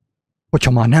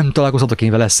 Hogyha már nem találkozhatok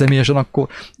én vele személyesen, akkor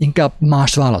inkább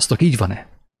mást választok, így van-e?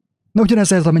 Na ugyanez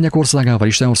lehet a mennyek országával,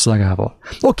 Isten országával.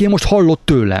 Oké, most hallott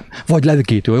tőlem, vagy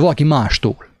lelkétől, vagy valaki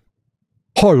mástól.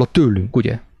 Hallott tőlünk,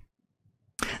 ugye?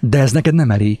 De ez neked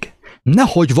nem elég.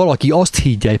 Nehogy valaki azt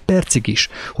higgye egy percig is,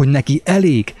 hogy neki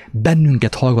elég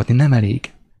bennünket hallgatni, nem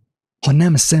elég. Ha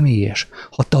nem személyes,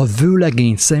 ha te a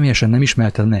vőlegényt személyesen nem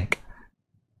ismerted meg,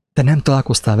 te nem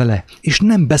találkoztál vele, és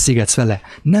nem beszélgetsz vele,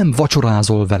 nem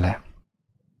vacsorázol vele,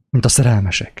 mint a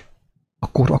szerelmesek,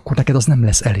 akkor neked az nem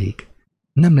lesz elég.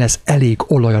 Nem lesz elég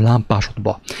olaj a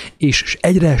lámpásodba, és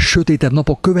egyre sötétebb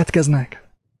napok következnek,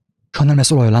 és ha nem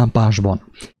lesz olaj a lámpásban,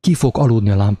 ki fog aludni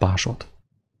a lámpásod?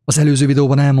 Az előző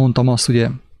videóban elmondtam azt, ugye,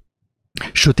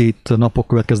 sötét napok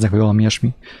következnek, vagy valami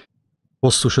ilyesmi,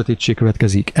 hosszú sötétség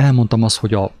következik. Elmondtam azt,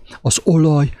 hogy az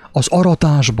olaj az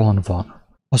aratásban van.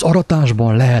 Az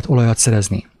aratásban lehet olajat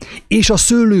szerezni. És a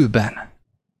szőlőben.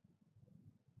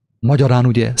 Magyarán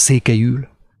ugye székelyül.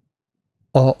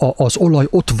 Az olaj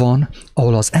ott van,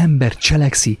 ahol az ember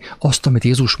cselekszi azt, amit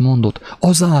Jézus mondott.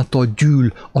 Azáltal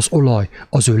gyűl az olaj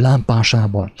az ő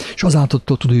lámpásában. És azáltal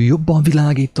tud ő jobban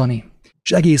világítani.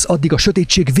 És egész addig a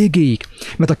sötétség végéig,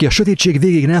 mert aki a sötétség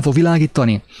végéig nem fog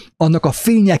világítani, annak a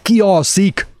fénye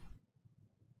kialszik.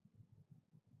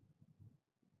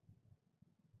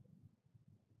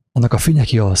 Annak a fénye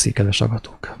kialszik, kedves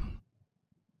agatók.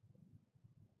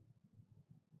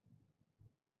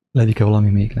 Levike valami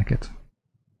még neked?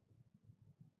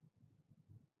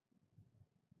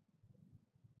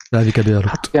 Levike délelőtt.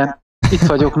 Hát igen, itt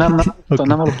vagyok,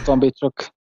 nem aludtam,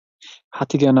 csak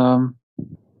hát igen,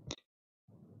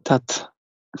 tehát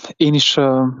én is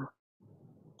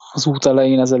az út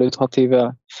elején ezelőtt 6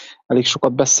 évvel elég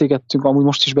sokat beszélgettünk, amúgy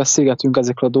most is beszélgetünk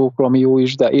ezekről a dolgokról, ami jó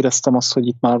is, de éreztem azt, hogy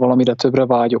itt már valamire többre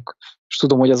vágyok. És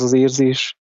tudom, hogy ez az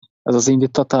érzés, ez az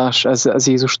indítatás, ez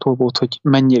Jézustól volt, hogy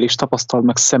menjél és tapasztald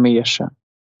meg személyesen.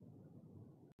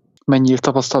 Menjél,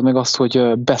 tapasztald meg azt,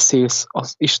 hogy beszélsz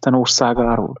az Isten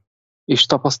országáról, és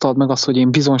tapasztald meg azt, hogy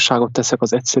én bizonyságot teszek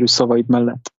az egyszerű szavaid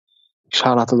mellett, és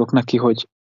hálát adok neki, hogy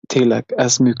tényleg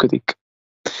ez működik.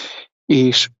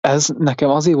 És ez nekem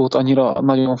azért volt annyira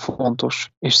nagyon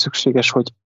fontos és szükséges,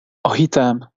 hogy a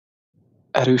hitem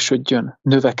erősödjön,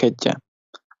 növekedjen.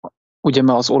 Ugye,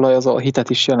 mert az olaj az a hitet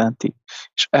is jelenti.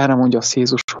 És erre mondja az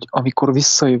Jézus, hogy amikor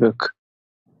visszajövök,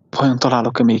 vajon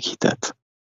találok-e még hitet,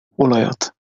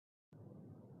 olajat?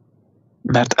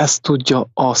 Mert ez tudja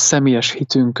a személyes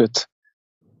hitünket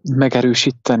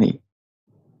megerősíteni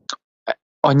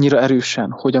annyira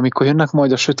erősen, hogy amikor jönnek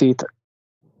majd a sötét,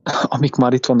 amik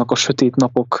már itt vannak a sötét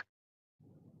napok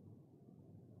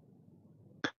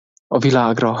a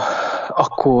világra,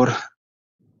 akkor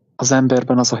az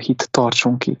emberben az a hit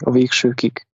tartson ki a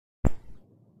végsőkig.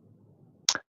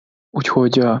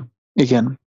 Úgyhogy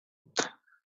igen,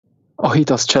 a hit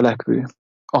az cselekvő,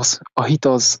 a hit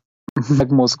az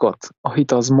megmozgat, a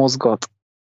hit az mozgat,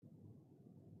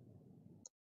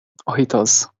 a hit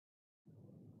az,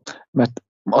 mert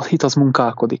a hit az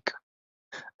munkálkodik.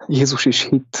 Jézus is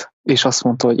hitt, és azt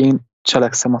mondta, hogy én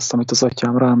cselekszem azt, amit az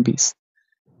atyám rám bíz.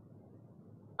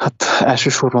 Hát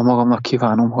elsősorban magamnak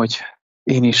kívánom, hogy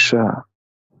én is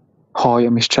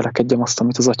halljam és cselekedjem azt,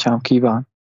 amit az atyám kíván,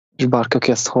 és bárki,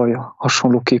 aki ezt hallja,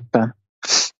 hasonlóképpen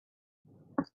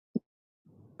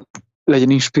legyen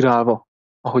inspirálva,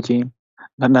 ahogy én,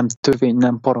 mert nem törvény,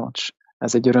 nem parancs,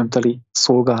 ez egy örömteli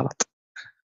szolgálat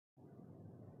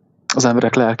az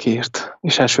emberek lelkéért,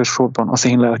 és elsősorban az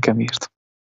én lelkemért.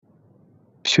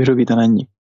 És röviden ennyi.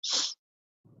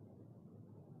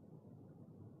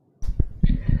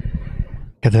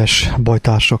 Kedves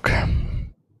bajtársak!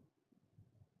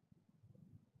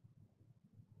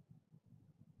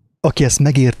 Aki ezt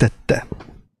megértette,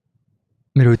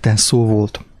 miről itt szó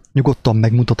volt, nyugodtan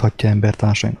megmutathatja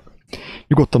embertársainak.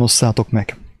 Nyugodtan osszátok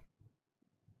meg.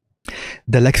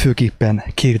 De legfőképpen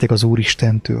kérjétek az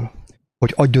Úristentől,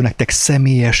 hogy adjon nektek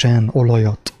személyesen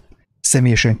olajat,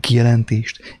 személyesen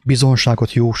kijelentést,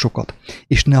 bizonságot, jósokat,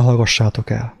 és ne hallgassátok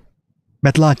el.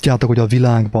 Mert látjátok, hogy a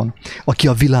világban, aki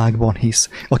a világban hisz,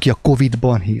 aki a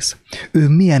Covid-ban hisz, ő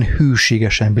milyen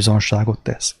hűségesen bizonságot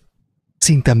tesz.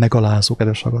 Szinte megalázó,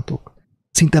 kedves hallgatók.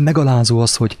 Szinte megalázó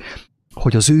az,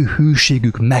 hogy az ő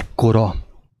hűségük mekkora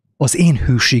az én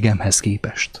hűségemhez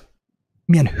képest.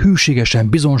 Milyen hűségesen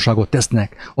bizonságot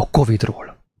tesznek a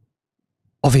Covid-ról,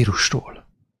 a vírusról,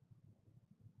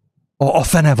 a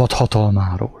fenevad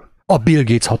hatalmáról, a Bill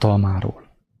Gates hatalmáról.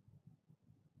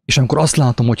 És amikor azt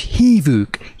látom, hogy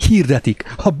hívők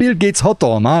hirdetik a Bill Gates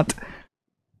hatalmát,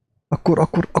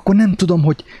 akkor nem tudom,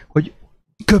 hogy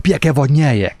köpjek-e vagy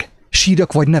nyeljek,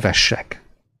 sírjak vagy nevessek.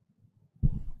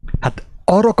 Hát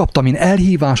arra kaptam én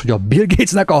elhívást, hogy a Bill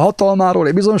Gatesnek a hatalmáról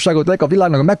egy bizonságot leg a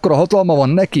világnak, mekkora hatalma van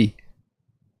neki.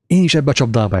 Én is ebbe a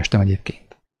csapdába estem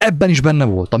egyébként. Ebben is benne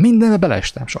voltam, mindenbe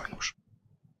beleestem sajnos.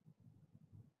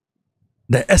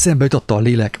 De eszembe jutotta a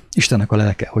lélek, Istennek a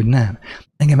lelke, hogy nem.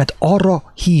 Engemet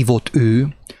arra hívott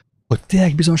ő, hogy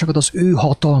tényleg bizonságot az ő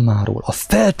hatalmáról, a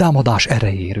feltámadás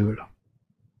erejéről.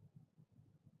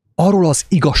 Arról az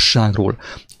igazságról,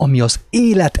 ami az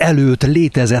élet előtt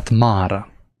létezett már.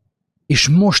 És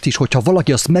most is, hogyha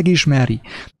valaki azt megismeri,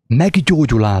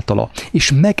 meggyógyul általa,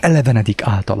 és megelevenedik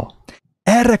általa.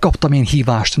 Erre kaptam én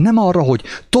hívást, nem arra, hogy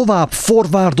tovább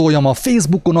forwardoljam a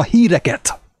Facebookon a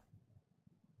híreket,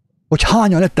 hogy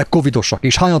hányan lettek covidosak,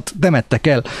 és hányat demettek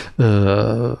el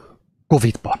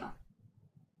Covidban.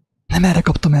 Nem erre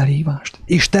kaptam elhívást.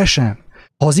 És te sem.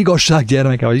 Ha az igazság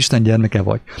gyermeke, vagy Isten gyermeke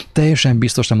vagy, teljesen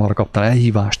biztos nem arra kaptál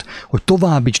elhívást, hogy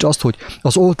továbbítsd azt, hogy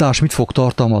az oltás mit fog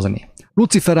tartalmazni.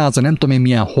 Luciferáza nem tudom én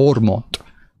milyen hormont.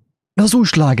 Ez az új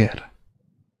sláger.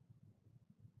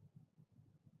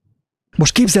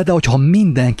 Most képzeld el, hogyha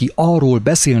mindenki arról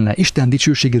beszélne, Isten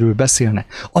dicsőségéről beszélne,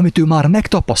 amit ő már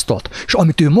megtapasztalt, és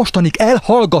amit ő mostanig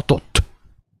elhallgatott,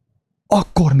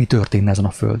 akkor mi történne ezen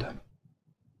a földön?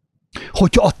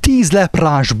 Hogyha a 10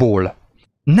 leprásból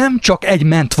nem csak egy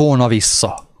ment volna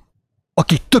vissza,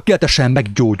 aki tökéletesen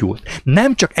meggyógyult,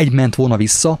 nem csak egy ment volna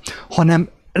vissza, hanem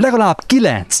legalább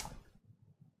 9,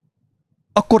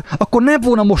 akkor nem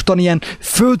volna mostan ilyen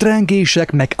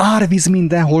földrengések, meg árvíz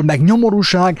mindenhol, meg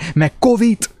nyomorúság, meg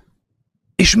Covid,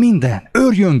 és minden,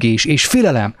 őrjöngés, és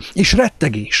félelem, és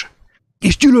rettegés,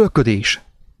 és gyűlölködés.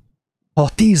 Ha a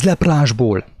 10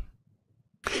 leprásból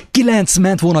 9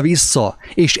 ment volna vissza,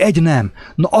 és egy nem,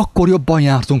 na akkor jobban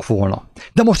jártunk volna.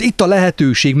 De most itt a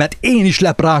lehetőség, mert én is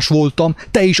leprás voltam,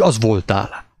 te is az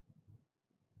voltál.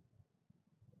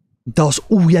 De az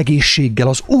új egészséggel,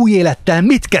 az új élettel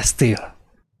mit kezdtél?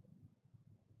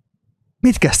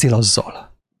 Mit kezdtél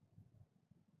azzal?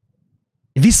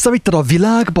 Visszavitted a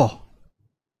világba?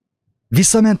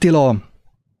 Visszamentél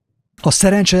a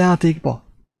szerencsejátékba?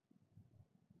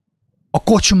 A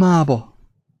kocsmába?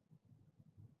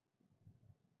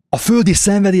 A földi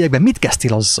szenvedélyekben mit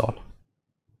kezdtél azzal?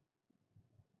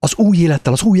 Az új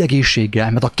élettel, az új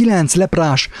egészséggel, mert a 9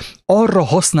 leprás arra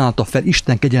használta fel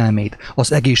Isten kegyelmét,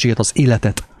 az egészséget, az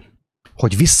életet,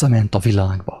 hogy visszament a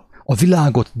világba, a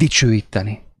világot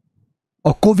dicsőíteni,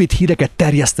 a Covid híreket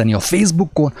terjeszteni a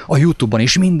Facebookon, a YouTube-on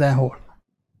és mindenhol.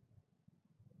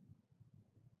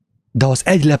 De az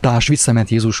egy leprás visszament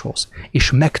Jézushoz,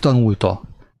 és megtanulta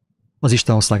az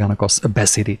Isten országának a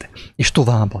beszédét, és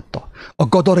továbbadta. A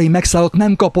gadarai megszállott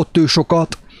nem kapott ő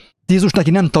sokat, Jézus neki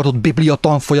nem tartott Biblia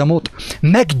tanfolyamot,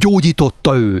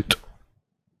 meggyógyította őt.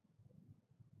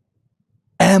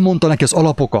 Elmondta neki az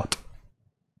alapokat,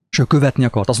 és ő követni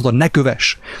akart. Azt mondta, ne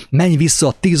kövess, menj vissza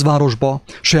a 10 városba,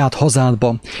 saját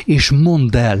hazádba, és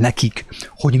mondd el nekik,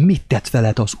 hogy mit tett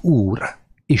veled az Úr,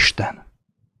 Isten.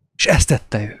 És ezt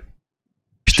tette ő.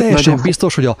 És teljesen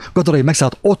biztos, hogy a gadarai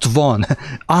megszállt ott van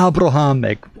Ábrahám,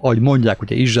 meg ahogy mondják,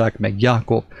 ugye Izsák, meg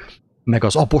Jákob, meg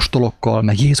az apostolokkal,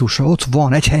 meg Jézussal, ott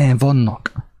van, egy helyen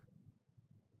vannak.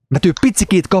 Mert ő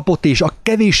picikét kapott, és a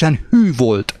kevésen hű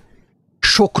volt.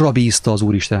 Sokra bízta az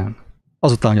Úristen,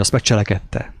 azután, hogy azt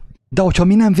megcselekedte. De hogyha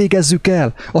mi nem végezzük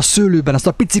el a szőlőben azt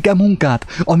a picike munkát,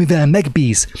 amivel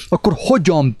megbíz, akkor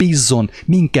hogyan bízzon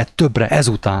minket többre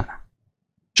ezután?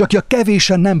 És aki a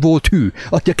kevésen nem volt hű,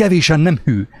 aki a kevésen nem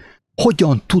hű,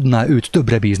 hogyan tudná őt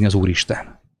többre bízni az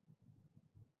Úristen?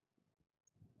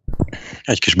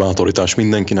 Egy kis bátorítás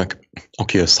mindenkinek,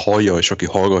 aki ezt hallja és aki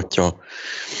hallgatja,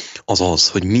 az az,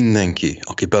 hogy mindenki,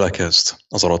 aki belekezd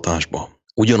az aratásba,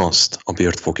 ugyanazt a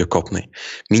bért fogja kapni.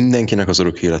 Mindenkinek az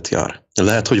örök élet jár.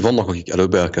 Lehet, hogy vannak, akik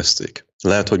előbb elkezdték.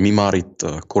 Lehet, hogy mi már itt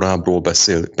korábbról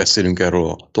beszélünk erről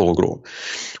a dologról.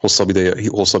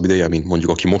 Hosszabb ideje, mint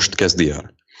mondjuk, aki most kezdi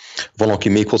el. Van, aki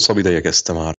még hosszabb ideje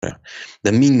kezdte már el.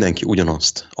 De mindenki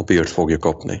ugyanazt a bért fogja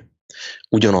kapni.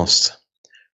 Ugyanazt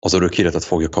az örök életet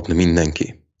fogja kapni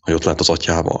mindenki, hogy ott lehet az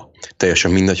atyával.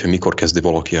 Teljesen mindegy, hogy mikor kezdi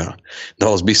valaki el. De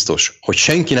az biztos, hogy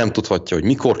senki nem tudhatja, hogy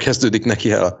mikor kezdődik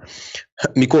neki el,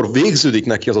 mikor végződik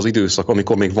neki az az időszak,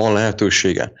 amikor még van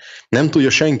lehetősége. Nem tudja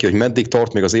senki, hogy meddig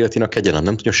tart még az életén a kegyelem.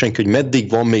 Nem tudja senki, hogy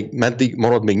meddig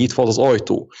marad még nyitva az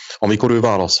ajtó, amikor ő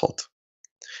választhat.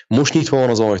 Most nyitva van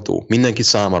az ajtó, mindenki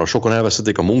számára, sokan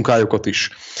elvesztették a munkájukat is,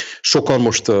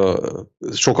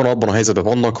 sokan abban a helyzetben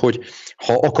vannak, hogy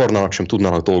ha akarnának, sem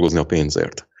tudnának dolgozni a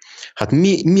pénzért. Hát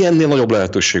mi ennél nagyobb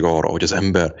lehetőség arra, hogy az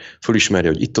ember fölismerje,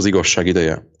 hogy itt az igazság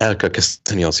ideje, el kell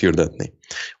kezdeni azt hirdetni.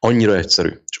 Annyira egyszerű,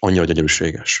 és annyira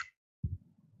gyönyörűséges.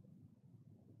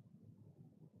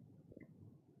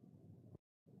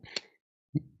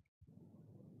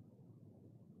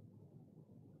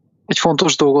 Egy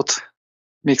fontos dolgot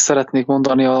még szeretnék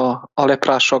mondani a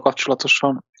leprással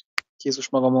kapcsolatosan, Jézus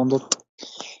maga mondott.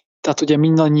 Tehát ugye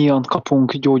mindannyian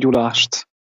kapunk gyógyulást.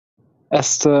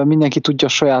 Ezt mindenki tudja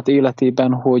a saját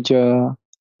életében, hogy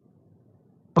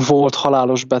volt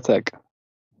halálos beteg,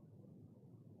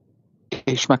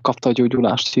 és megkapta a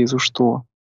gyógyulást Jézustól.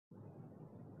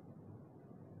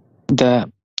 De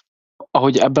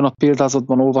ahogy ebben a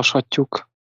példázatban olvashatjuk,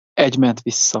 egy ment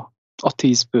vissza a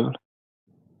 10-ből,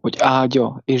 hogy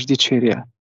áldja és dicsérje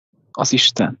az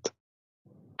Istent.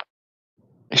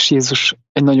 És Jézus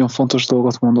egy nagyon fontos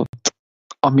dolgot mondott,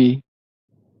 ami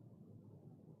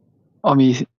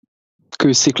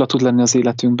kőszikla tud lenni az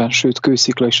életünkben, sőt,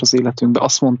 kőszikla is az életünkben.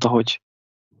 Azt mondta, hogy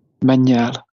menj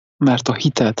el, mert a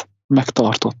hited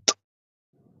megtartott.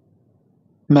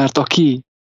 Mert aki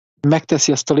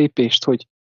megteszi ezt a lépést, hogy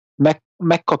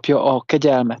megkapja a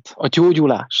kegyelmet, a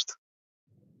gyógyulást,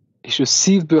 és ő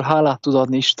szívből hálát tud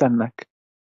adni Istennek,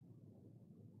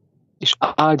 és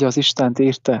áldja az Istent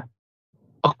érte,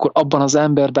 akkor abban az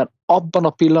emberben, abban a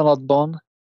pillanatban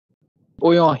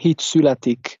olyan hit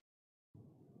születik,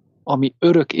 ami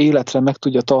örök életre meg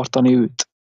tudja tartani őt.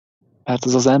 Mert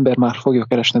az ember már fogja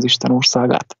keresni az Isten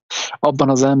országát. Abban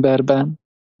az emberben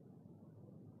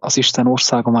az Isten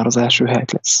országa már az első hely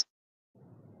lesz.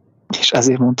 És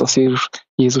ezért mondta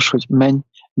Jézus, hogy menj,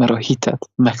 mert a hited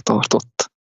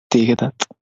megtartott tégedet.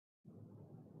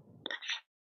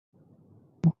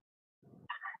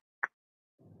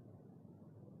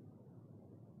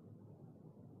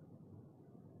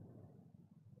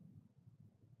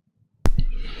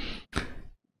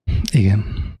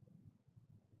 Igen.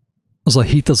 Az a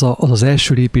hit, az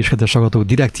első lépés, kedves hallgatók,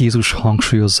 direkt Jézus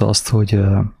hangsúlyozza azt, hogy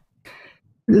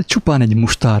csupán egy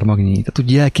mustármagnyi. Tehát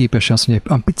úgy jelképesen azt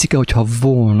mondja, hogy picike, hogyha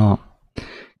volna,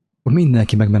 akkor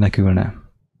mindenki megmenekülne.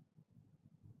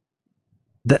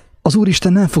 De az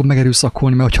Úristen nem fog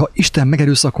megerőszakolni, mert ha Isten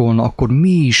megerőszakolna, akkor mi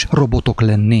is robotok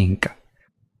lennénk.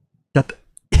 Tehát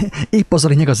épp az a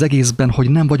lényeg az egészben, hogy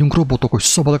nem vagyunk robotok, hogy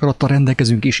szabad akarattal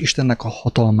rendelkezünk, és Istennek a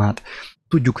hatalmát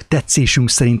tudjuk tetszésünk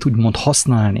szerint úgymond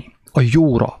használni, a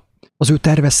jóra, az ő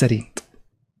terve szerint.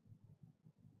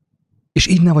 És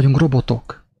így nem vagyunk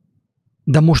robotok.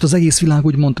 De most az egész világ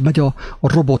úgymond megy a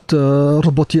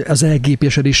robot az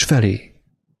elgépésedés felé.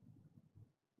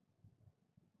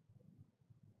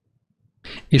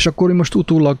 És akkor én most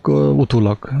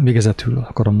utólag végezetül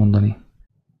akarom mondani.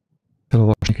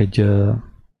 Felolvasnék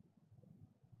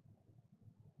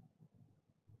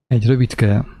egy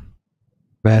rövidke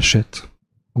verset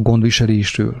a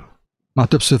gondviselésről. Már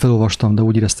többször felolvastam, de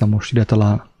úgy éreztem most ide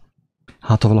talán,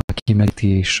 hát ha valaki megti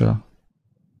és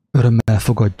örömmel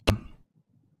fogadja,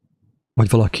 vagy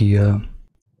valaki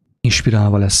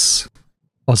inspirálva lesz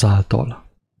azáltal.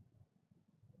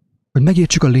 Hogy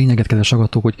megértsük a lényeget, kedves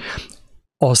hallgatók, hogy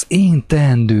az én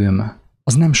teendőm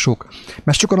az nem sok.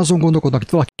 Mert sokan azon gondolkodnak, itt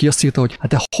valaki azt írta, hogy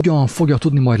hát de hogyan fogja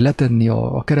tudni majd letenni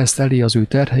a kereszt elé az ő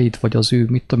terheit, vagy az ő,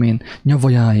 mit tudom én,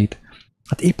 nyavajáit.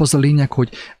 Hát épp az a lényeg,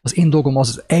 hogy az én dolgom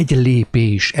az egy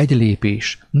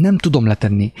lépés. Nem tudom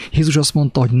letenni. Jézus azt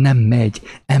mondta, hogy nem megy,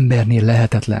 embernél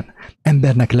lehetetlen.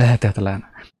 Embernek lehetetlen.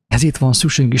 Ezért van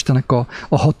szükségünk Istennek a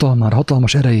hatalmára,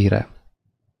 hatalmas erejére.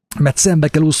 Mert szembe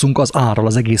kell ússzunk az árral,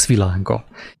 az egész világgal.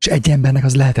 És egy embernek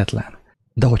az lehetetlen.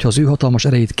 De hogyha az ő hatalmas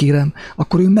erejét kérem,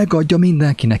 akkor ő megadja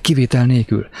mindenkinek, kivétel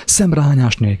nélkül,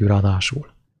 szemrehányás nélkül ráadásul.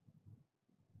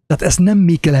 Tehát ezt nem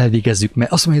mi kell elvégezzük,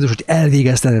 mert azt mondja Jézus, hogy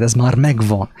elvégezted, ez már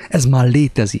megvan, ez már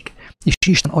létezik. És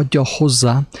Isten adja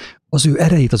hozzá az ő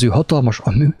erejét, az ő hatalmas,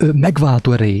 a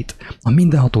megváltó erejét, a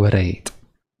mindenható erejét.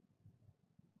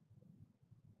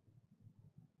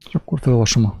 És akkor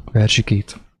felolvasom a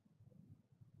versikét.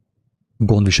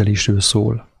 Gondviselésről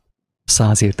szól.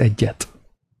 100-ért egyet.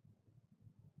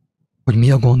 Hogy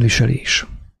mi a gondviselés?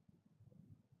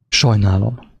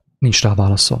 Sajnálom, nincs rá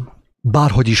válaszom.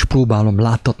 Bárhogy is próbálom,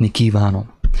 láttatni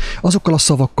kívánom. azokkal a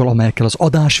szavakkal, amelyekkel az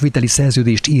adásviteli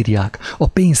szerződést írják, a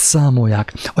pénzt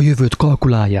számolják, a jövőt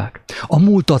kalkulálják, a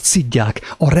múltat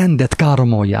szidják, a rendet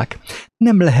káromolják.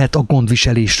 Nem lehet a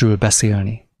gondviselésről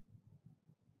beszélni.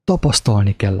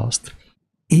 Tapasztalni kell azt,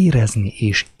 érezni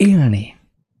és élni.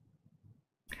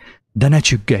 De ne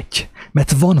csüggedj,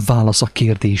 mert van válasz a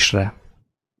kérdésre,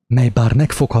 mely bár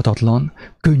megfoghatatlan,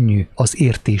 könnyű az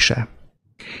értése.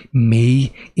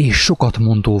 Mély és sokat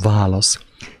mondó válasz.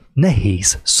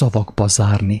 Nehéz szavakba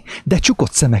zárni, de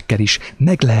csukott szemekkel is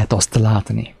meg lehet azt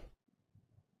látni.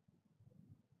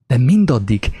 De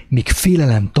mindaddig, míg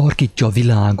félelem tarkítja a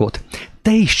világot,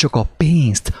 te is csak a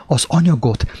pénzt, az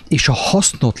anyagot és a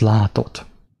hasznot látod.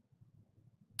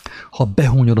 Ha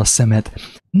behúnyod a szemed,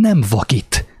 nem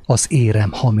vakít az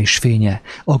érem hamis fénye,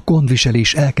 a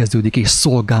gondviselés elkezdődik és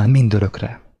szolgál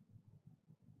mindörökre.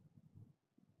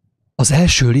 Az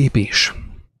első lépés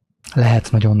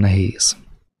lehet nagyon nehéz.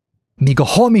 Míg a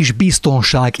hamis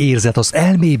biztonság érzet az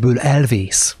elméből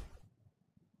elvész.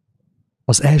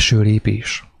 Az első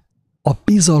lépés a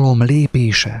bizalom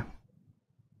lépése,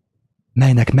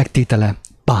 melynek megtétele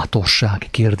bátorság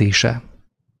kérdése.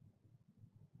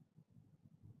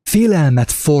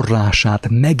 Félelmet forrását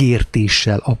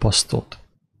megértéssel apasztod.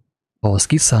 Ha az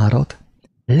kiszárad,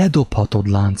 ledobhatod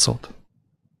láncot.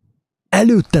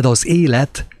 Előtted az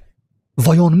élet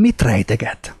vajon mit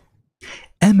rejteget?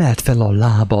 Emeld fel a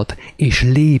lábad, és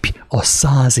lépj a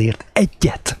 100-ért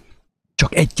egyet,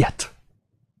 csak egyet.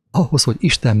 Ahhoz, hogy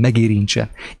Isten megérintsen,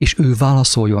 és ő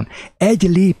válaszoljon, egy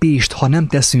lépést, ha nem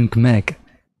teszünk meg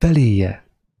feléje,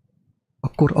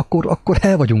 akkor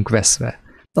el vagyunk veszve.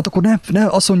 Tehát akkor nem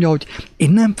azt mondja, hogy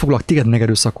én nem foglak téged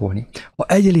megerőszakolni. Ha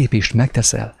egy lépést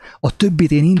megteszel, a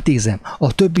többit én intézem,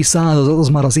 a többi 100 az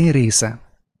már az én részem.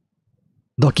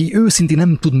 De aki őszintén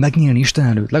nem tud megnyílni Isten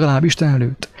előtt, legalább Isten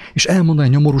előtt, és elmondani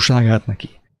a nyomorúságát neki,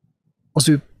 az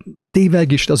ő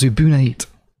tévegést, az ő bűneit,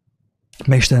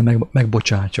 mert Isten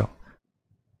megbocsátja.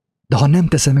 De ha nem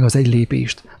teszed meg az egy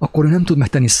lépést, akkor ő nem tud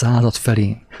megtenni 100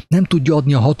 felén. Nem tudja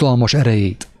adni a hatalmas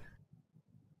erejét.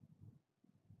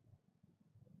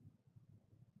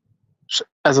 És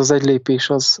ez az egy lépés,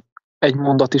 az egy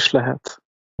mondat is lehet.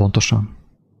 Pontosan.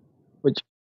 Hogy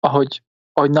ahogy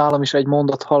nálam is egy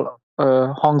mondat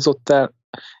hangzott el,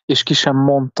 és ki sem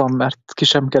mondtam, mert ki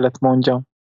sem kellett mondjam,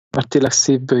 mert tényleg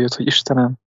szívből jött, hogy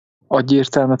Istenem, adj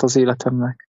értelmet az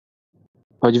életemnek.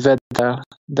 Vagy vedd el,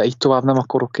 de így tovább nem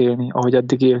akarok élni, ahogy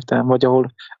eddig éltem, vagy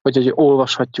ahogy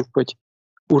olvashatjuk, hogy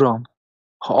Uram,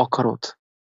 ha akarod,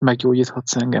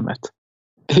 meggyógyíthatsz engemet.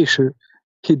 És ő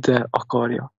hidd el,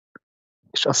 akarja.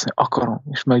 És azt mondja, akarom,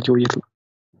 és meggyógyítlak.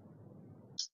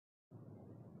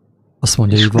 Azt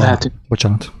mondja, és hogy mehetünk,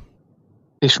 bocsánat.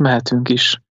 És mehetünk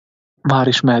is. Már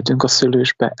is mehetünk a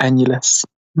szőlősbe. Ennyi lesz.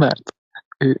 Mert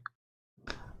ő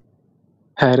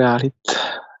helyreállít.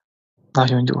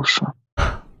 Nagyon gyorsan.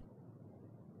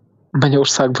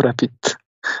 Mennyországba repít.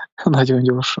 Nagyon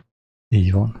gyorsan.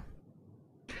 Így van.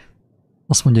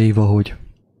 Azt mondja Éva, hogy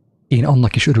én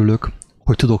annak is örülök,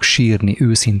 hogy tudok sírni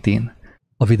őszintén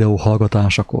a videó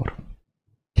hallgatásakor.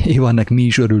 Éva, ennek mi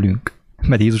is örülünk,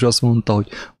 mert Jézus azt mondta, hogy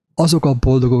azok a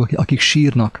boldogok, akik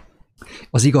sírnak,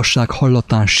 az igazság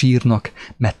hallatán sírnak,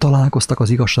 mert találkoztak az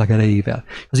igazság erejével,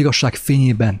 az igazság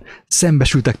fényében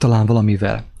szembesültek talán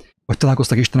valamivel, vagy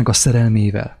találkoztak Istennek a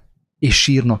szerelmével, és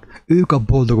sírnak. Ők a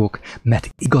boldogok,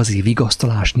 mert igazi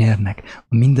vigasztalást nyernek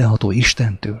a mindenható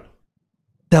Istentől.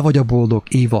 Te vagy a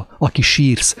boldog, Éva, aki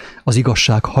sírsz az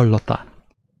igazság hallatán.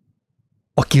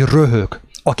 Aki röhög,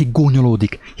 aki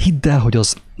gúnyolódik, hidd el, hogy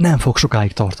az nem fog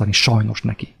sokáig tartani, sajnos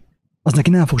neki. Az neki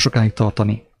nem fog sokáig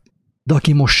tartani. De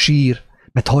aki most sír,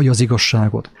 mert hallja az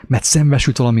igazságot, mert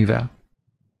szembesült valamivel,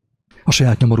 a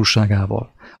saját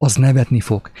nyomorúságával, az nevetni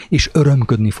fog, és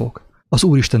örömködni fog az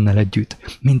Úristennel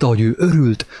együtt, mint ahogy ő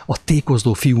örült a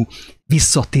tékozló fiú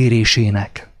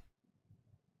visszatérésének.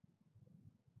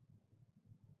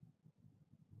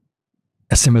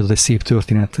 Eszembe jutott egy szép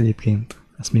történet egyébként,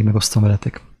 ezt még megosztom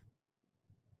veletek.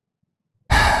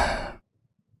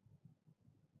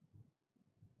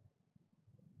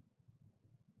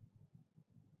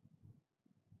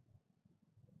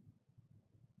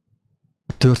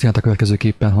 A történet a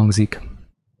következőképpen hangzik.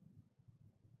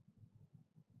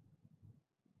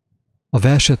 A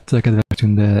verset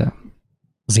kedveltünk, de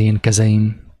az én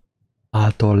kezeim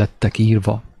által lettek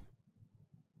írva.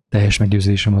 Teljes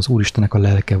meggyőződésem, az Úristennek a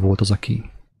lelke volt az, aki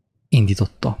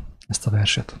indította ezt a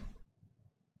verset.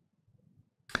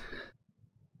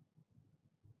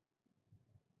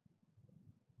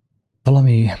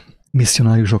 Valami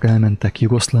misszionáriusok elmentek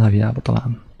Jugoszláviába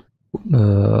talán,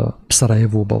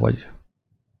 Szarajevóba, vagy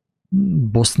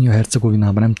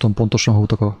Bosznia-Hercegovinában, nem tudom pontosan, hol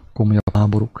voltak a komolyabb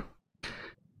háborúk.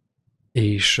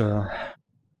 És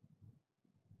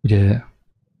ugye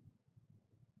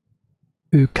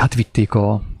ők hát vitték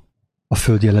a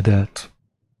földjeledelt,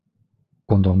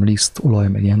 gondolom liszt, olaj,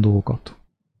 meg ilyen dolgokat.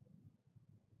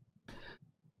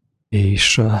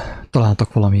 És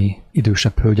találtak valami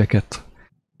idősebb hölgyeket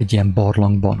egy ilyen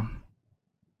barlangban.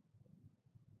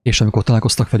 És amikor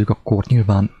találkoztak velük, akkor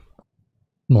nyilván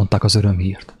mondták az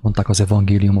örömhírt, mondták az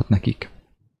evangéliumot nekik.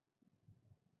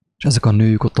 És ezek a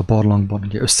nők ott a barlangban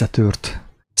ugye összetört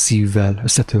szívvel,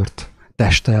 összetört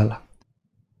testtel,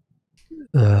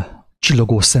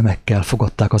 csillogó szemekkel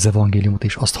fogadták az evangéliumot,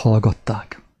 és azt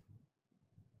hallgatták.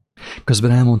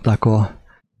 Közben elmondták a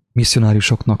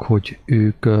misszionáriusoknak, hogy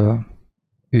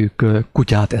ők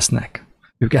kutyát esznek.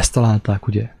 Ők ezt találták,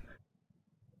 ugye.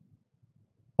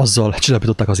 Azzal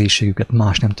csillapították az éhségüket,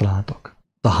 más nem találtak.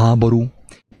 A háború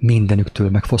mindenüktől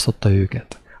megfosztotta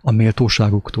őket. A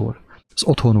méltóságuktól, az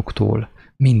otthonuktól,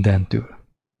 mindentől.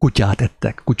 Kutyát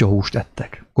ettek, kutyahúst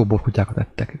ettek, koborkutyákat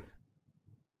ettek.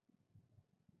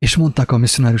 És mondták a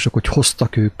misszionáriusok, hogy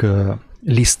hoztak ők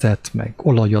lisztet, meg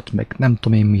olajat, meg nem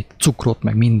tudom én mit, cukrot,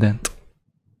 meg mindent.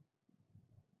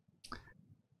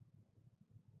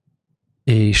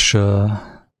 És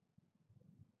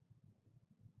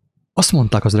azt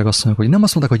mondták az öregasszonyok, hogy nem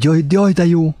azt mondták, hogy jaj, de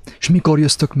jó, és mikor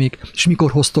jöztök még, és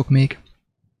mikor hoztok még,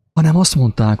 hanem azt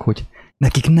mondták, hogy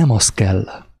nekik nem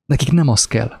az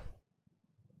kell,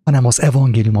 hanem az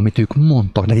evangélium, amit ők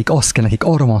mondtak, nekik az kell, nekik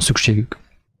arra van szükségük.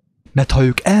 Mert ha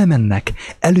ők elmennek,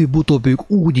 előbb-utóbb ők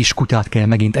úgyis kutyát kell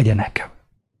megint egyenek.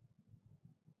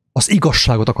 Az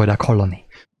igazságot akarják hallani.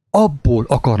 Abból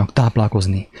akarnak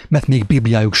táplálkozni, mert még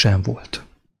Bibliájuk sem volt.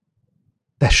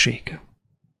 Tessék!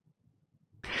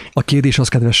 A kérdés az,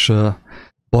 kedves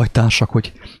bajtársak,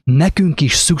 hogy nekünk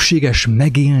is szükséges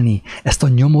megélni ezt a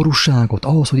nyomorúságot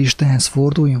ahhoz, hogy Istenhez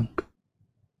forduljunk.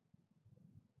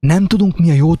 Nem tudunk mi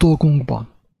a jó dolgunkban,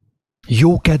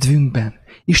 jó kedvünkben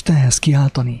Istenhez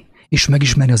kiáltani, és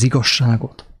megismerni az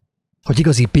igazságot, hogy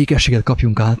igazi békességet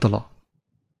kapjunk általa.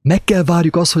 Meg kell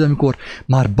várjuk azt, hogy amikor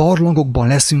már barlangokban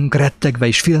leszünk, rettegve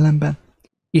és félelemben,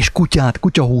 és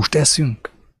kutyahúst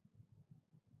eszünk,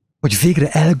 hogy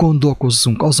végre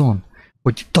elgondolkozzunk azon,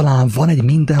 hogy talán van egy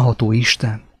mindenható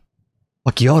Isten,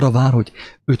 aki arra vár, hogy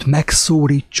őt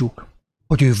megszólítsuk,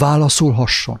 hogy ő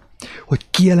válaszolhasson, hogy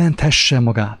kijelenthesse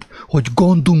magát, hogy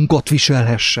gondunkat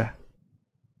viselhesse.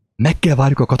 Meg kell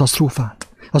várjuk a katasztrófát,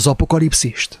 az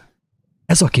apokalipszist.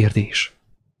 Ez a kérdés,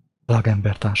 drága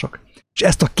embertársak. És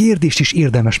ezt a kérdést is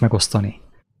érdemes megosztani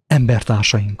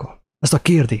embertársainkkal. Ezt a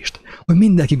kérdést, hogy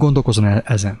mindenki gondolkozzon el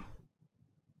ezen.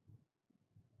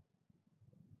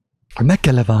 Hogy meg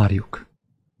kell-e várjuk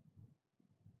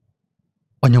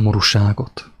a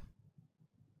nyomorúságot.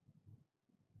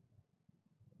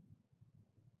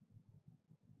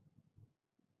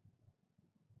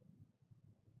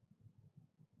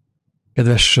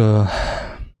 Kedves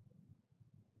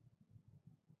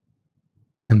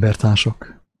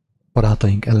embertársak,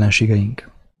 barátaink,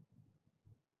 ellenségeink,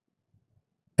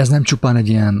 ez nem csupán egy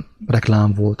ilyen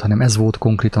reklám volt, hanem ez volt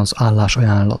konkrétan az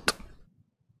állásajánlat.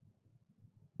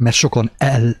 Mert sokan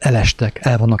elestek,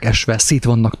 el vannak esve, szét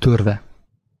vannak törve,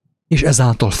 és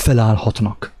ezáltal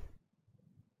felállhatnak.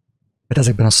 Mert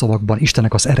ezekben a szavakban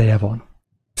Istennek az ereje van.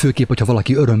 Főképp, hogyha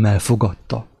valaki örömmel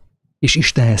fogadta, és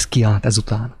Istenhez kiált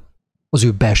ezután, az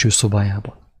ő belső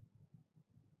szobájában.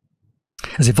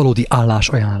 Ez egy valódi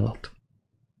állásajánlat.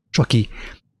 És aki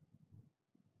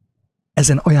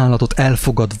ezen ajánlatot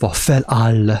elfogadva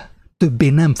feláll, többé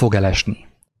nem fog elesni.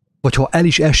 Vagy ha el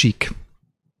is esik,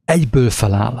 egyből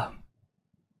feláll.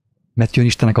 Mert jön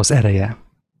Istennek az ereje,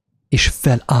 és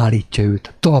felállítja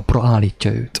őt, talpra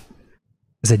állítja őt.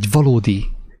 Ez egy valódi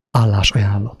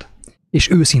állásajánlat. És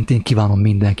őszintén kívánom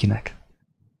mindenkinek,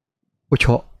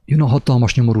 hogyha jön a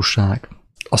hatalmas nyomorúság,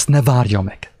 azt ne várja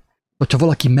meg. Hogyha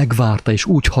valaki megvárta, és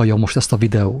úgy hallja most ezt a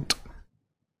videót,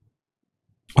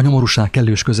 a nyomorúság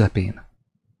kellős közepén,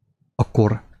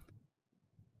 akkor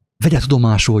vegye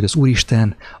tudomásul, hogy az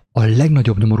Úristen a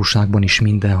legnagyobb nyomorúságban is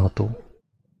mindenható.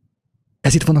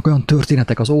 Ez itt vannak olyan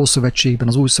történetek az Ószövetségben,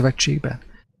 az Új Szövetségben,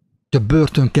 hogy a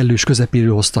börtön kellős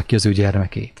közepéről hoztak ki az ő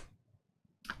gyermekét,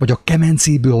 vagy a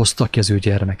kemencéből hoztak ki az ő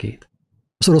gyermekét,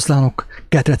 az oroszlánok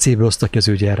ketrecéből hoztak ki az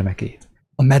ő gyermekét,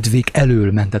 a medvék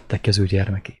elől mentettek ki az ő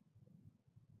gyermekét.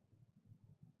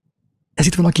 Ez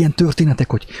itt vannak ilyen történetek,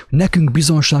 hogy nekünk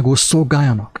bizonságos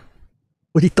szolgáljanak,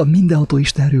 hogy itt a mindenható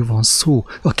Istenről van szó,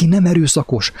 aki nem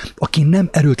erőszakos, aki nem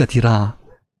erőlteti rá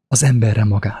az emberre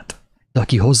magát, de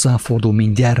aki hozzáfordul,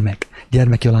 mint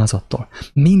gyermeki alázattal,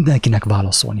 mindenkinek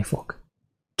válaszolni fog.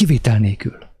 Kivétel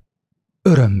nélkül.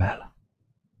 Örömmel.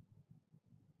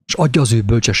 És adja az ő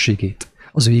bölcsességét,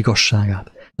 az ő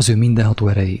igazságát, az ő mindenható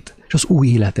erejét, és az új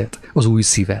életet, az új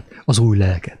szívet, az új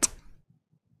lelket.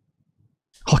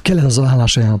 Ha kell ez az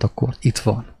állásajánlat, akkor itt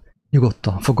van.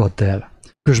 Nyugodtan fogadd el,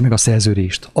 kösd meg a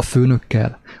szerződést a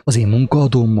főnökkel, az én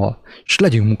munkaadómmal, és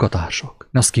legyünk munkatársak.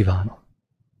 Ne azt kívánom.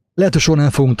 Lehet, hogy soha nem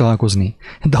fogunk találkozni,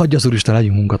 de adja az Úristen,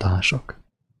 legyünk munkatársak.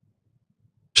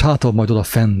 És hát majd oda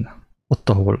fenn, ott,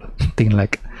 ahol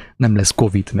tényleg nem lesz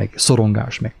Covid, meg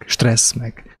szorongás, meg stressz,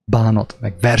 meg bánat,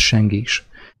 meg versengés,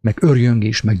 meg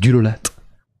örjöngés, meg gyűlölet.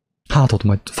 Hát ott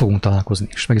majd fogunk találkozni,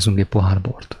 és megiszunk egy pohár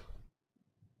bort.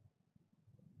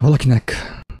 Valakinek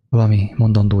valami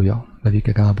mondandója,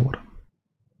 Levike Gábor?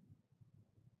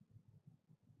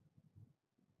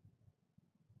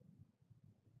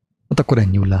 Hát akkor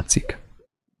ennyi úgy látszik.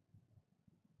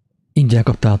 Ingyen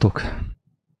kaptátok,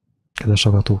 kedves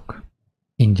hallgatók,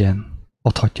 ingyen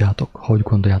adhatjátok, ha úgy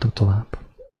gondoljátok tovább.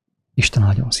 Isten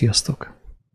áldjon, sziasztok!